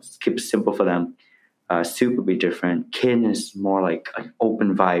 keep it simple for them. Soup would be different. Kin is more like an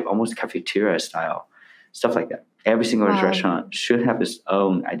open vibe, almost cafeteria style, stuff like that. Every single restaurant should have its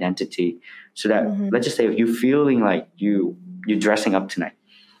own identity, so that let's just say if you're feeling like you're dressing up tonight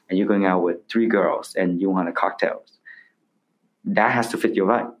and you're going out with 3 girls and you want a cocktail, that has to fit your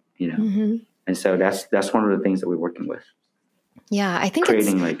vibe, And so that's one of the things that we're working with. Yeah, I think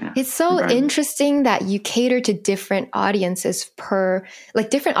it's so interesting that you cater to different audiences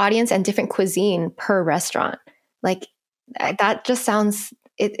different audience and different cuisine per restaurant. Like that just sounds,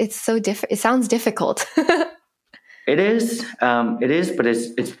 it's so different. It sounds difficult. It is, but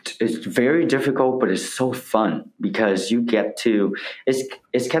it's very difficult, but it's so fun because you get to,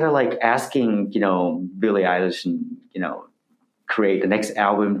 it's kind of like asking, Billie Eilish and, create the next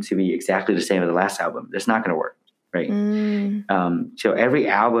album to be exactly the same as the last album. That's not going to work. Right. So every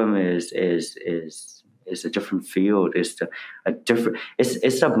album is a different field. It's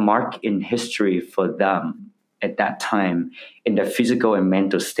a mark in history for them at that time in the physical and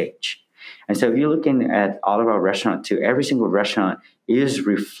mental stage. And so if you're looking at all of our restaurants too, every single restaurant is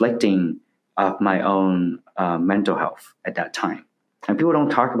reflecting of my own mental health at that time. And people don't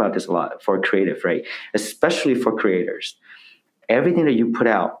talk about this a lot for creative, right? Especially for creators. Everything that you put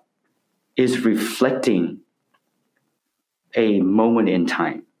out is reflecting a moment in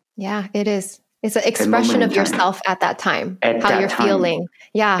time. Yeah, it is. It's an expression of yourself at that time, how you're feeling.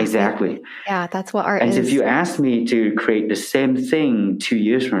 Yeah, exactly. Yeah, that's what art is. And if you ask me to create the same thing 2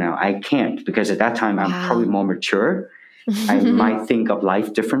 years from now, I can't, because at that time I'm probably more mature. I might think of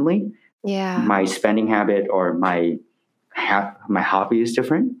life differently. Yeah, my spending habit or my hobby is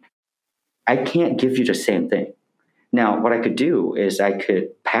different. I can't give you the same thing. Now, what I could do is I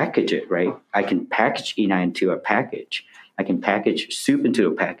could package it, right? I can package Enai into a package. I can package soup into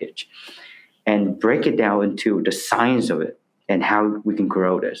a package and break it down into the science of it and how we can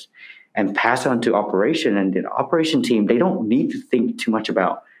grow this and pass on to operation. And the operation team, they don't need to think too much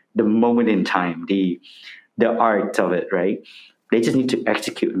about the moment in time, the art of it, right? They just need to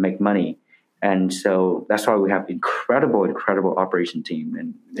execute and make money. And so that's why we have incredible operation team.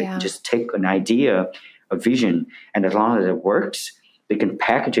 And they can just take an idea, a vision, and as long as it works, they can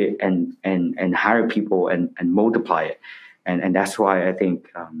package it and hire people and multiply it. And that's why I think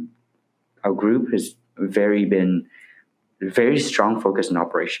our group has been very strong focus on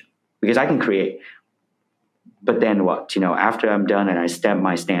operation, because I can create, but then what? After I'm done and I stamp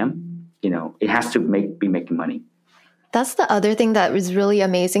my stamp, it has to be making money. That's the other thing that is really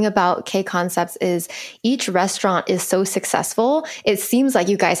amazing about K Concepts is each restaurant is so successful. It seems like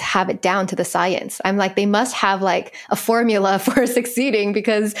you guys have it down to the science. I'm like, they must have like a formula for succeeding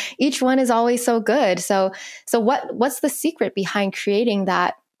because each one is always so good. So what's the secret behind creating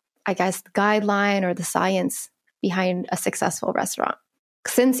that, I guess, guideline or the science behind a successful restaurant?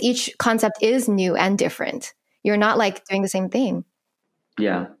 Since each concept is new and different, you're not like doing the same thing.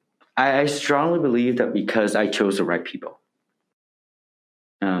 Yeah. I strongly believe that because I chose the right people.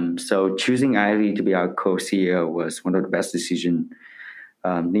 So choosing Ivy to be our co-CEO was one of the best decisions.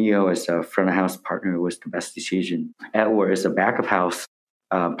 Neo as a front of house partner was the best decision. Edward as a back of house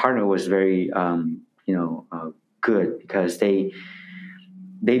partner was very, good because they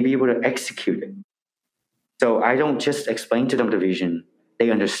be able to execute it. So I don't just explain to them the vision;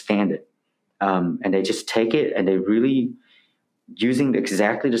 they understand it, and they just take it and they really using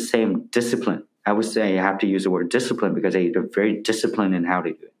exactly the same discipline. I would say I have to use the word discipline because they're very disciplined in how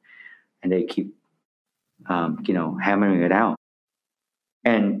they do it, and they keep, hammering it out.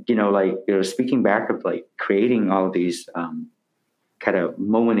 And speaking back of like creating all of these kind of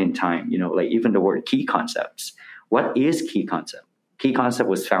moment in time, like even the word key concepts. What is key concept? Key concept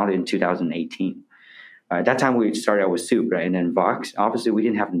was founded in 2018. At that time, we started out with Soup, right? And then Vox. Obviously, we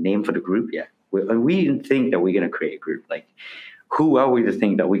didn't have a name for the group yet. We didn't think that we're going to create a group. Like, who are we to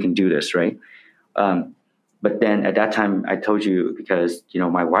think that we can do this, right? But then at that time, I told you because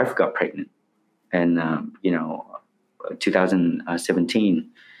my wife got pregnant, and 2017,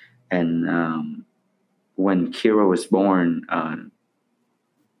 and when Kira was born,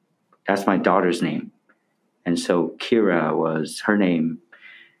 that's my daughter's name, and so Kira was her name.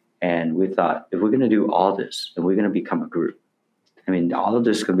 And we thought, if we're going to do all this, and we're going to become a group, I mean, all of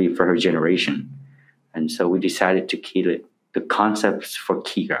this is going to be for her generation. And so we decided to keep it the concepts for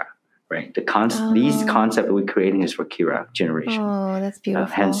Kira, right? These concepts that we're creating is for Kira generation. Oh, that's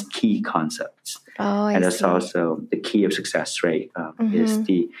beautiful. Hence, key concepts. Oh, and that's see. Also the key of success, right? Is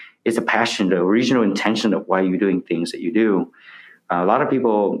the passion, the original intention of why you're doing things that you do. A lot of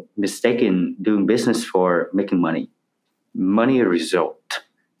people mistaken doing business for making money. Money a result.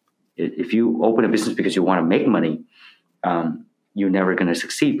 If you open a business because you want to make money, you're never going to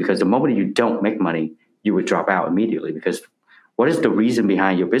succeed because the moment you don't make money, you would drop out immediately because what is the reason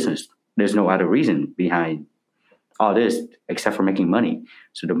behind your business? There's no other reason behind all this except for making money.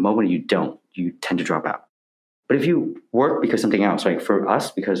 So the moment you don't, you tend to drop out. But if you work because something else, like for us,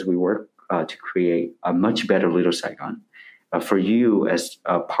 because we work to create a much better Little Saigon, for you as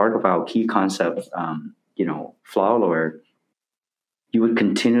a part of our key concept, follower, you would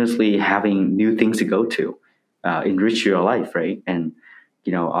continuously having new things to go to, enrich your life, right? And,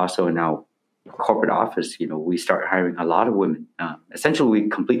 also in our corporate office, we start hiring a lot of women. Essentially, we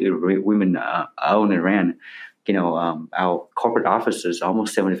completely women own and ran. Our corporate office is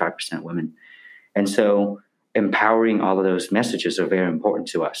almost 75% women. And so empowering all of those messages are very important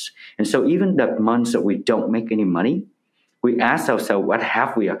to us. And so even the months that we don't make any money, we ask ourselves, what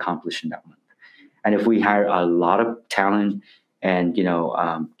have we accomplished in that month? And if we hire a lot of talent, and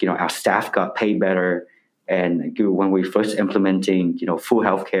our staff got paid better, and when we first implementing full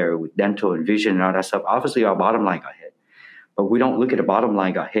healthcare with dental and vision and all that stuff, obviously our bottom line got hit. But we don't look at the bottom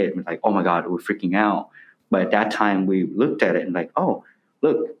line got hit and like, oh my God, we're freaking out. But at that time we looked at it and like, oh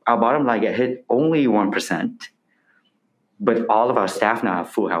look, our bottom line got hit only 1%, but all of our staff now have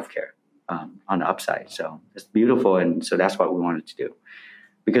full healthcare on the upside. So it's beautiful, and so that's what we wanted to do.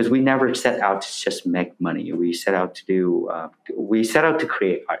 Because we never set out to just make money. We set out to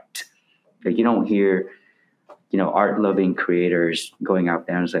create art. Like you don't hear, art-loving creators going out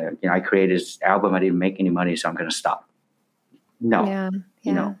there and say, I created this album, I didn't make any money, so I'm going to stop. No,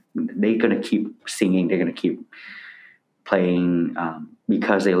 they're going to keep singing, they're going to keep playing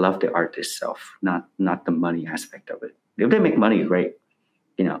because they love the art itself, not the money aspect of it. If they make money, great.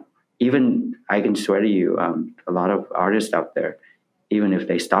 Even I can swear to you, a lot of artists out there, even if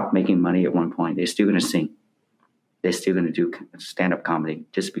they stop making money at one point, they're still going to sing. They're still going to do stand-up comedy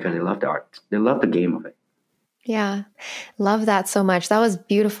just because they love the art. They love the game of it. Yeah. Love that so much. That was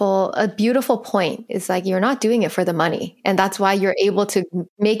beautiful. A beautiful point. It's like you're not doing it for the money. And that's why you're able to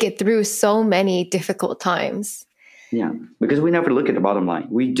make it through so many difficult times. Yeah. Because we never look at the bottom line.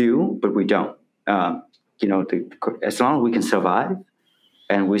 We do, but we don't. As long as we can survive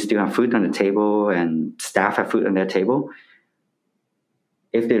and we still have food on the table and staff have food on their table,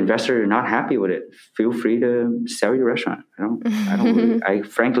 if the investor is not happy with it, feel free to sell your restaurant. I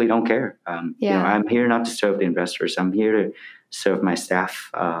frankly don't care. I'm here not to serve the investors. I'm here to serve my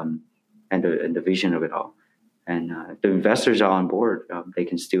staff and the vision of it all. And if the investors are on board, they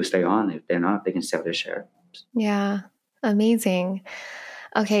can still stay on. If they're not, they can sell their share. Yeah. Amazing.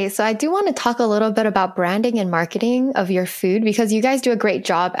 Okay, so I do want to talk a little bit about branding and marketing of your food because you guys do a great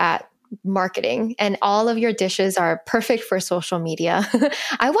job at marketing and all of your dishes are perfect for social media.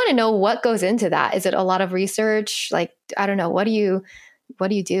 I want to know what goes into that. Is it a lot of research? Like, I don't know, what do you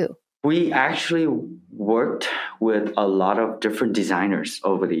do? We actually worked with a lot of different designers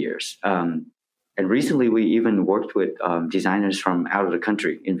over the years. And recently, we even worked with designers from out of the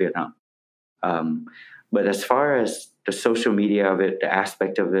country in Vietnam. Um, but as far as the social media of it, the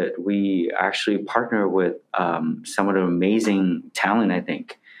aspect of it, we actually partner with some of the amazing talent, I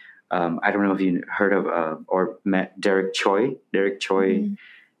think. I don't know if you heard of or met Derek Choi. Derek Choi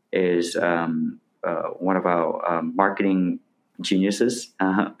is one of our marketing geniuses,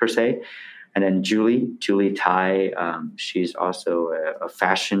 per se. And then Julie Tai, she's also a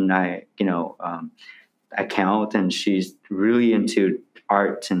fashion, account, and she's really into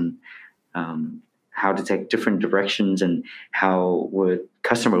art and how to take different directions and how would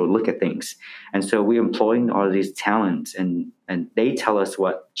customer would look at things. And so we employing all of these talents, and they tell us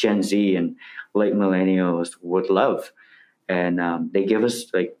what Gen Z and late millennials would love. And they give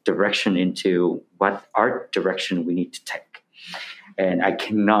us like direction into what art direction we need to take. And I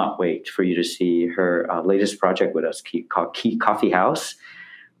cannot wait for you to see her latest project with us called Key Coffee House,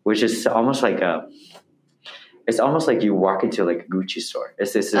 which is almost like it's almost like you walk into like a Gucci store.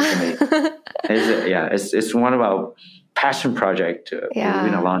 It's amazing. It's one of our passion project. We're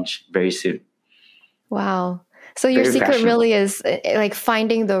going to launch very soon. Wow. So your Very secret fashionable. really is like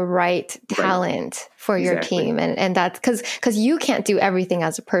finding the right talent for your Exactly. team. And that's because you can't do everything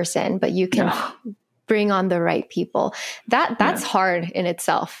as a person, but you can bring on the right people. That's hard in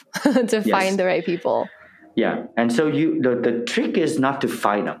itself to find the right people. Yeah. And so the trick is not to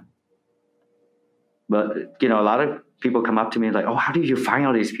find them. But, a lot of people come up to me like, oh, how did you find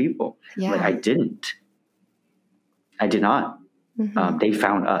all these people? Yeah. Like, I did not. They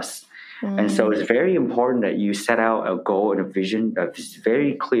found us. And so it's very important that you set out a goal and a vision that's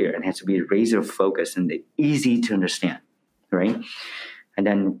very clear and has to be razor focused and easy to understand, right? And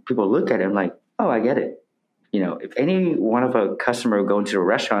then people look at it and like, oh, I get it. If any one of a customer go into a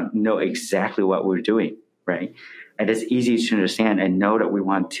restaurant, know exactly what we're doing, right? And it's easy to understand and know that we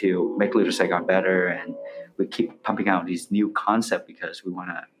want to make Little Saigon better, and we keep pumping out these new concepts because we want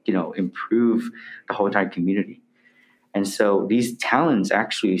to, improve the whole entire community. And so these talents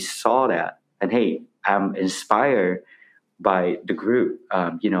actually saw that, and hey, I'm inspired by the group.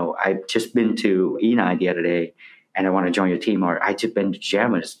 I've just been to E9 the other day, and I want to join your team, or I just been to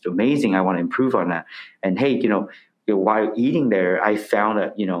Jam. It's amazing. I want to improve on that. And hey, while eating there, I found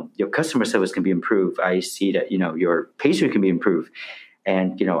that, your customer service can be improved. I see that, your pastry can be improved.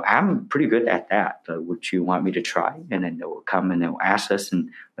 And, I'm pretty good at that. Would you want me to try? And then they'll come and they'll ask us, and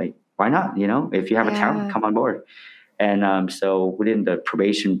like, why not? If you have a talent, come on board. And so within the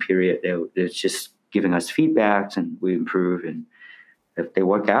probation period, they're just giving us feedbacks, and we improve. And if they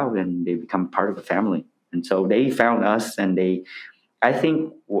work out, and they become part of the family. And so they found us, and I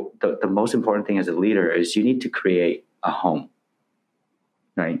think the most important thing as a leader is you need to create a home,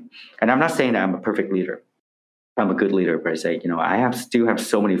 right? And I'm not saying that I'm a perfect leader. I'm a good leader, per se. I still have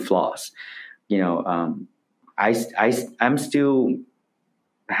so many flaws. I'm still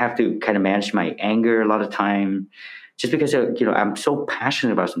have to kind of manage my anger a lot of time, just because I'm so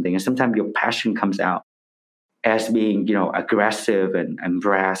passionate about something, and sometimes your passion comes out as being aggressive and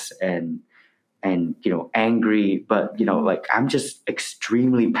brass and angry, but like I'm just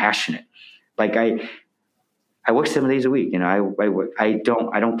extremely passionate. Like I work 7 days a week. I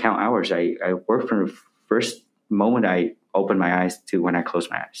don't count hours. I work from the first moment I open my eyes to when I close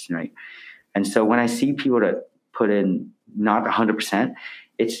my eyes, right? And so when I see people that put in not 100%,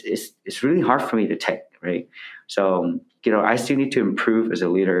 it's really hard for me to take, right? So I still need to improve as a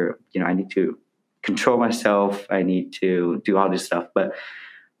leader. I need to control myself. I need to do all this stuff, but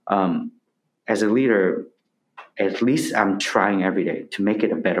as a leader, at least I'm trying every day to make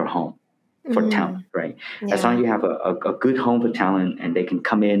it a better home for talent, right? Yeah. As long as you have a good home for talent, and they can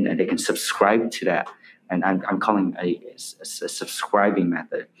come in and they can subscribe to that, and I'm calling a subscribing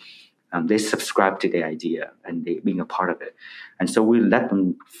method. They subscribe to the idea, and they being a part of it. And so we let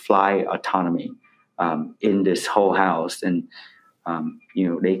them fly autonomy in this whole house, and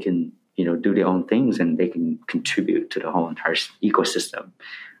they can do their own things, and they can contribute to the whole entire ecosystem.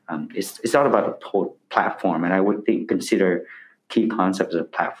 It's all about the whole platform, and I would consider key concepts as a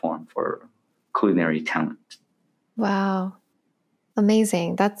platform for culinary talent. Wow,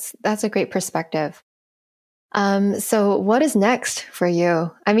 amazing! That's a great perspective. So what is next for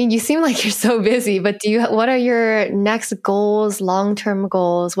you? I mean, you seem like you're so busy, but what are your next goals, long-term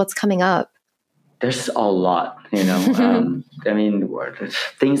goals? What's coming up? There's a lot, I mean,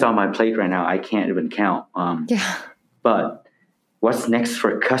 things on my plate right now, I can't even count. Yeah. But what's next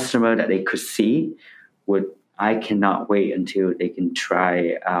for a customer that they could see would, I cannot wait until they can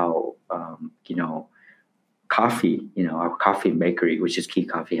try out, coffee, our coffee bakery, which is Key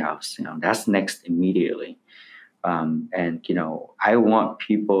Coffee House. That's next immediately. And, I want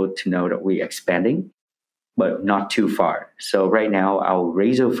people to know that we're expanding, but not too far. So right now, our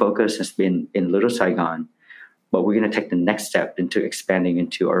razor focus has been in Little Saigon, but we're going to take the next step into expanding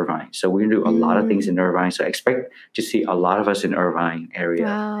into Irvine. So we're going to do a lot of things in Irvine. So expect to see a lot of us in Irvine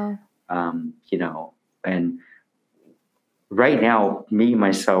area. Wow. And right now, me,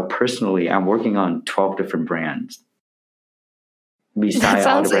 myself, personally, I'm working on 12 different brands. Besides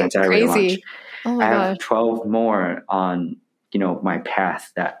all the brands I already launched. Oh my I have gosh. 12 more on, my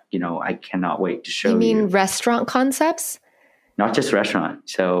path that, I cannot wait to show you. You mean restaurant concepts? Not just restaurant.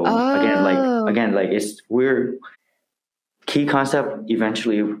 So Oh. again, we're key concept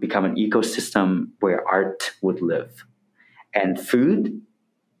eventually become an ecosystem where art would live, and food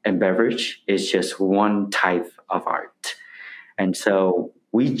and beverage is just one type of art. And so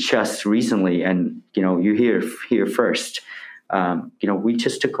we just recently, and you hear first, we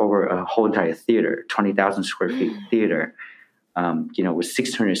just took over a whole entire theater, 20,000 square feet theater, with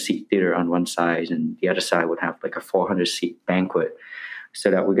 600 seat theater on one side, and the other side would have like a 400 seat banquet. So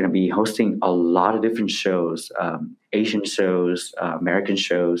that we're going to be hosting a lot of different shows, Asian shows, American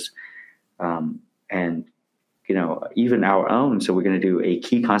shows, and even our own. So we're going to do a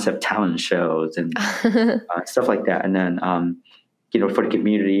key concept talent shows and stuff like that. And then for the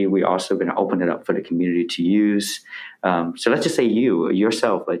community, we're also going to open it up for the community to use. So let's just say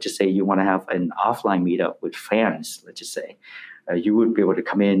yourself, let's just say you want to have an offline meetup with fans. Let's just say you would be able to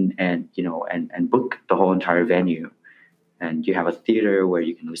come in and and book the whole entire venue. And you have a theater where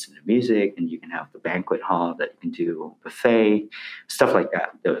you can listen to music, and you can have the banquet hall that you can do a buffet, stuff like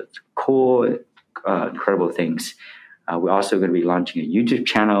that. The cool, incredible things. We're also going to be launching a YouTube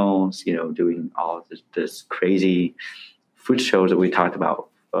channel, doing all this crazy food shows that we talked about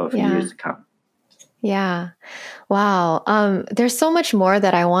for years to come. Yeah. Wow. There's so much more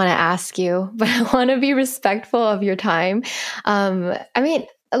that I want to ask you, but I want to be respectful of your time.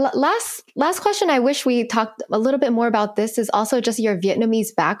 Last question. I wish we talked a little bit more about this is also just your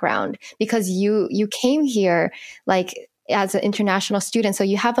Vietnamese background, because you came here like as an international student, so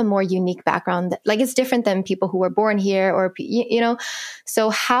you have a more unique background. Like it's different than people who were born here, or So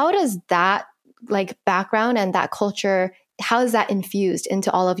how does that like background and that culture, how is that infused into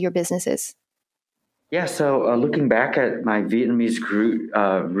all of your businesses? Yeah. So looking back at my Vietnamese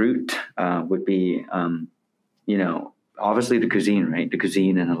root would be, obviously the cuisine, right? The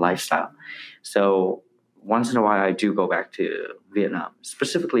cuisine and the lifestyle. So once in a while, I do go back to Vietnam,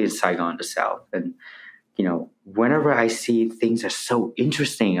 specifically in Saigon, the South. And, whenever I see things are so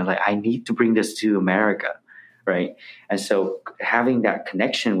interesting, I'm like, I need to bring this to America, right? And so having that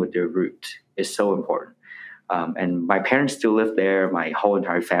connection with their root is so important. And my parents still live there. My whole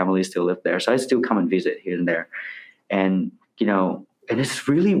entire family still live there. So I still come and visit here and there. And, and it's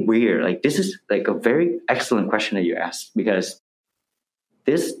really weird. Like, this is like a very excellent question that you asked, because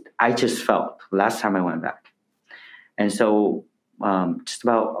this, I just felt last time I went back. And so just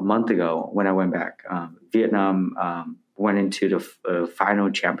about a month ago when I went back, Vietnam went into the final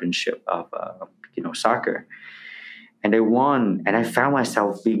championship of, soccer. And they won, and I found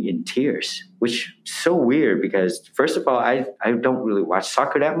myself being in tears, which is so weird because, first of all, I don't really watch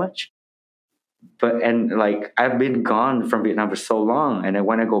soccer that much. And I've been gone from Vietnam for so long, and then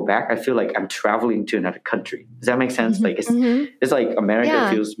when I go back, I feel like I'm traveling to another country. Does that make sense? Like it's like America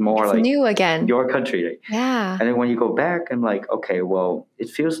feels more it's like new again, your country, right? Yeah. And then when you go back, I'm like, okay, well, it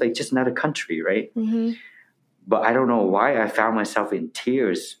feels like just another country, right? But I don't know why I found myself in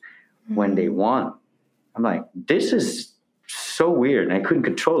tears when they won. I'm like, this is so weird, and I couldn't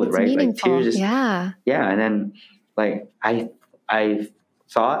control it, right? Meaningful. Like tears, yeah. And then I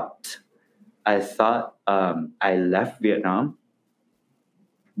thought I left Vietnam,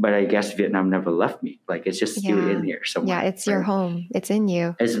 but I guess Vietnam never left me. Like it's just still in here somewhere. Yeah, it's your home. It's in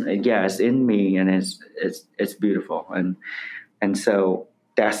you. It's in me, and it's beautiful. And so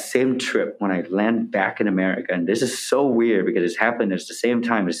that same trip when I land back in America, and this is so weird because it's happened at the same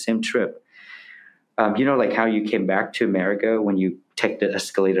time, the same trip. Like how you came back to America when you take the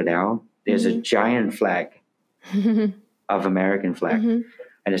escalator down, there's a giant flag of American flag.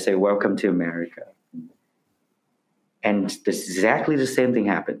 And they say, "Welcome to America." And exactly the same thing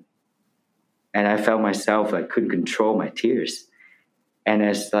happened. And I felt myself, I couldn't control my tears. And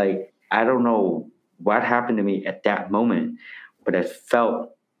it's like, I don't know what happened to me at that moment, but I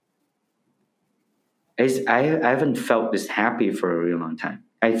felt I haven't felt this happy for a really long time.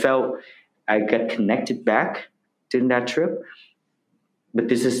 I felt I got connected back during that trip, but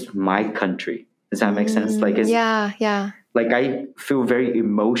this is my country. Does that make sense? Like Yeah. like I feel very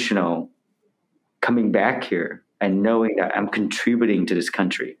emotional coming back here and knowing that I'm contributing to this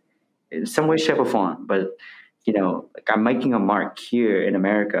country in some way, shape, or form. But like I'm making a mark here in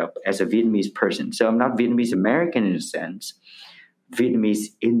America as a Vietnamese person. So I'm not Vietnamese American in a sense.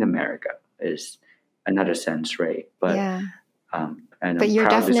 Vietnamese in America is another sense, right? But Yeah. And But I'm you're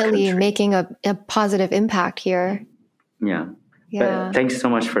proud of this definitely country. making a positive impact here. Yeah. Yeah. But thanks so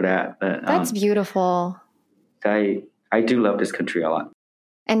much for that. But, That's beautiful. I do love this country a lot.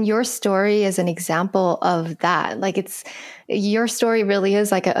 And your story is an example of that. Like your story really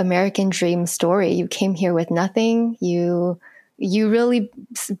is like an American dream story. You came here with nothing. You really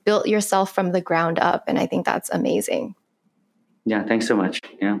built yourself from the ground up. And I think that's amazing. Yeah. Thanks so much.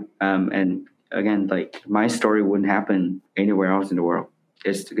 Yeah. And again, like my story wouldn't happen anywhere else in the world.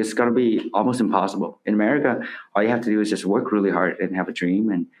 It's going to be almost impossible. In America, all you have to do is just work really hard and have a dream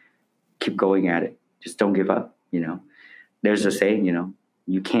and keep going at it. Just don't give up. There's a saying,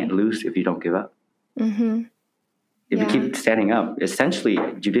 you can't lose if you don't give up. Mm-hmm. If you keep standing up, essentially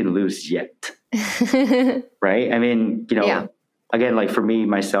you didn't lose yet. Right? I mean, again, like for me,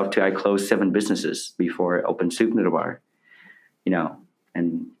 myself too, I closed 7 businesses before I opened Soup Noodle Bar,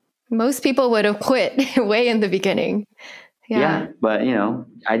 and most people would have quit way in the beginning. Yeah, but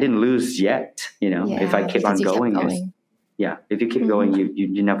I didn't lose yet. If I keep on going, if you keep going,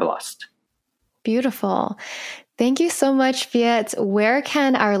 you never lost. Beautiful. Thank you so much, Viet. Where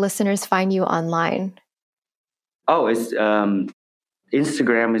can our listeners find you online? Oh, it's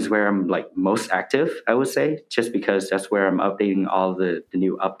Instagram is where I'm like most active, I would say, just because that's where I'm updating all the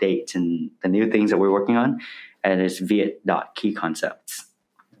new updates and the new things that we're working on. And it's viet.keyconcepts.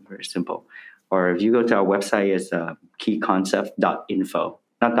 Very simple. Or if you go to our website, it's keyconcept.info.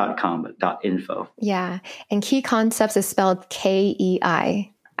 Not .com, but .info. Yeah. And Key Concepts is spelled Kei.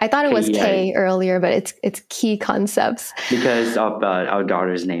 I thought it was K earlier, but it's Key Concepts. Because of our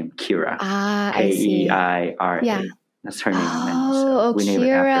daughter's name, Kira. Keira. Yeah. That's her name. Oh, we named Kira.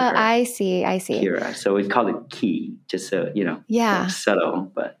 It after her. I see. Kira. So we call it Key, just so,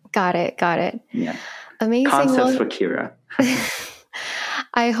 subtle. But Got it. Yeah. Amazing. Concepts for Kira.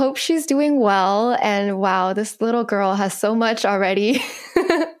 I hope she's doing well. And wow, this little girl has so much already.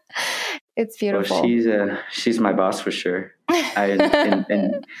 It's beautiful. Well, she's my boss for sure. How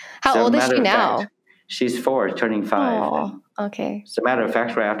old is she now? Fact, she's 4, turning 5. Oh, okay. As a matter of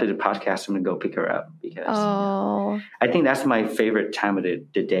fact, right after the podcast, I'm going to go pick her up because I think that's my favorite time of the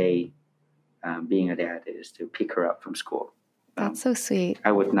day, being a dad, is to pick her up from school. That's so sweet.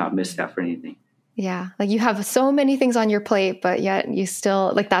 I would not miss that for anything. Yeah. Like you have so many things on your plate, but yet you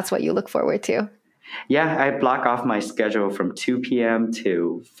still, like, that's what you look forward to. Yeah, I block off my schedule from 2 p.m.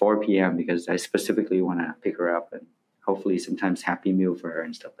 to 4 p.m. because I specifically want to pick her up and hopefully sometimes Happy Meal for her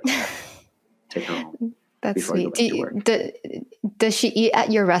and stuff like that. Take her home. That's sweet. Does she eat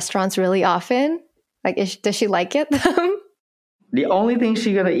at your restaurants really often? Like, does she like it? The only thing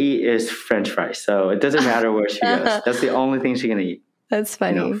she's going to eat is French fries. So it doesn't matter where she goes. That's the only thing she's going to eat. That's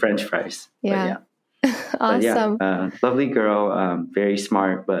funny. French fries. Yeah. Awesome. But yeah, lovely girl, very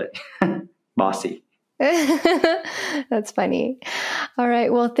smart, but bossy. That's funny. All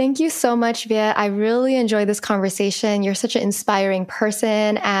right. Well, thank you so much, Viet. I really enjoyed this conversation. You're such an inspiring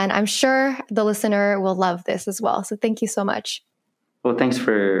person, and I'm sure the listener will love this as well. So thank you so much. Well, thanks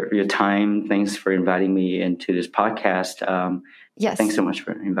for your time. Thanks for inviting me into this podcast. Yes. Thanks so much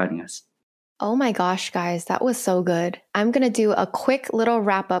for inviting us. Oh my gosh, guys, that was so good. I'm going to do a quick little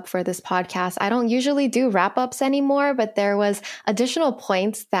wrap up for this podcast. I don't usually do wrap ups anymore, but there was additional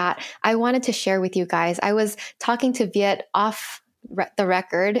points that I wanted to share with you guys. I was talking to Viet off the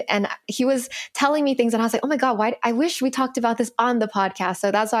record and he was telling me things and I was like, oh my God, I wish we talked about this on the podcast. So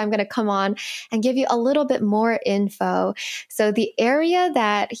that's why I'm going to come on and give you a little bit more info. So the area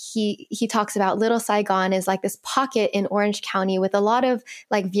that he talks about, Little Saigon, is like this pocket in Orange County with a lot of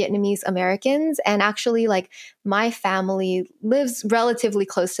like Vietnamese Americans. And actually like my family lives relatively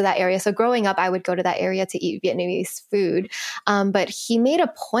close to that area. So growing up, I would go to that area to eat Vietnamese food. But he made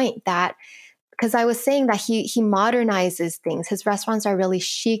a point that, because I was saying that he modernizes things. His restaurants are really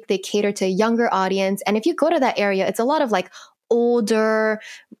chic. They cater to a younger audience. And if you go to that area, it's a lot of like older,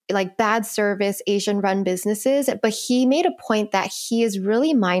 like bad service, Asian run businesses. But he made a point that he is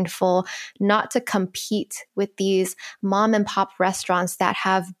really mindful not to compete with these mom and pop restaurants that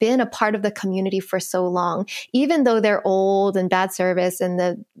have been a part of the community for so long. Even though they're old and bad service and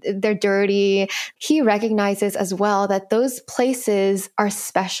the they're dirty. He recognizes as well that those places are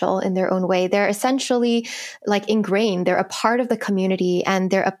special in their own way. They're essentially like ingrained. They're a part of the community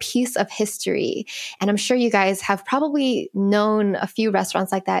and they're a piece of history. And I'm sure you guys have probably known a few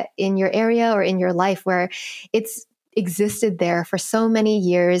restaurants like that in your area or in your life where it's existed there for so many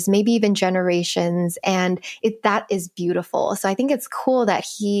years, maybe even generations. And that is beautiful. So I think it's cool that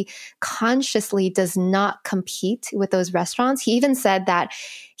he consciously does not compete with those restaurants. He even said that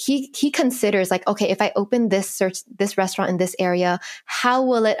he considers like, okay, if I open this restaurant in this area, how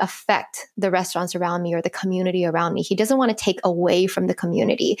will it affect the restaurants around me or the community around me? He doesn't want to take away from the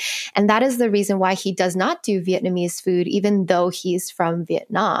community. And that is the reason why he does not do Vietnamese food, even though he's from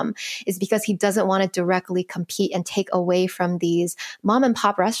Vietnam, is because he doesn't want to directly compete and take away from these mom and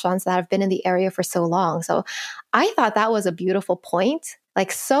pop restaurants that have been in the area for so long. So I thought that was a beautiful point,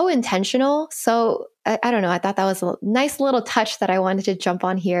 like so intentional. So I don't know. I thought that was a nice little touch that I wanted to jump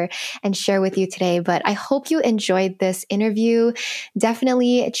on here and share with you today. But I hope you enjoyed this interview.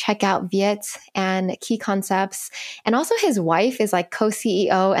 Definitely check out Viet and Key Concepts. And also his wife is like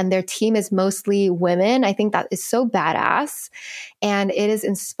co-CEO and their team is mostly women. I think that is so badass and it is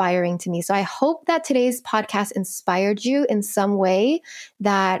inspiring to me. So I hope that today's podcast inspired you in some way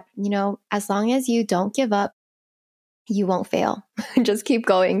that, you know, as long as you don't give up, you won't fail. Just keep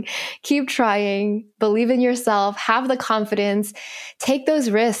going, keep trying, believe in yourself, have the confidence, take those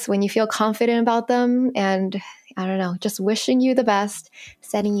risks when you feel confident about them. And I don't know, just wishing you the best,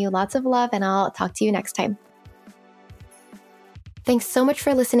 sending you lots of love, and I'll talk to you next time. Thanks so much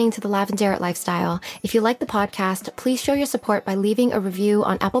for listening to The Lavendaire Lifestyle. If you like the podcast, please show your support by leaving a review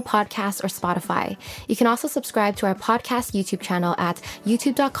on Apple Podcasts or Spotify. You can also subscribe to our podcast YouTube channel at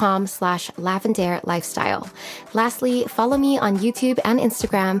youtube.com/Lavendaire Lifestyle. Lastly, follow me on YouTube and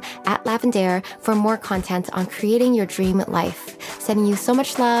Instagram at Lavendaire for more content on creating your dream life. Sending you so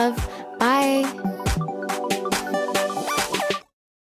much love. Bye.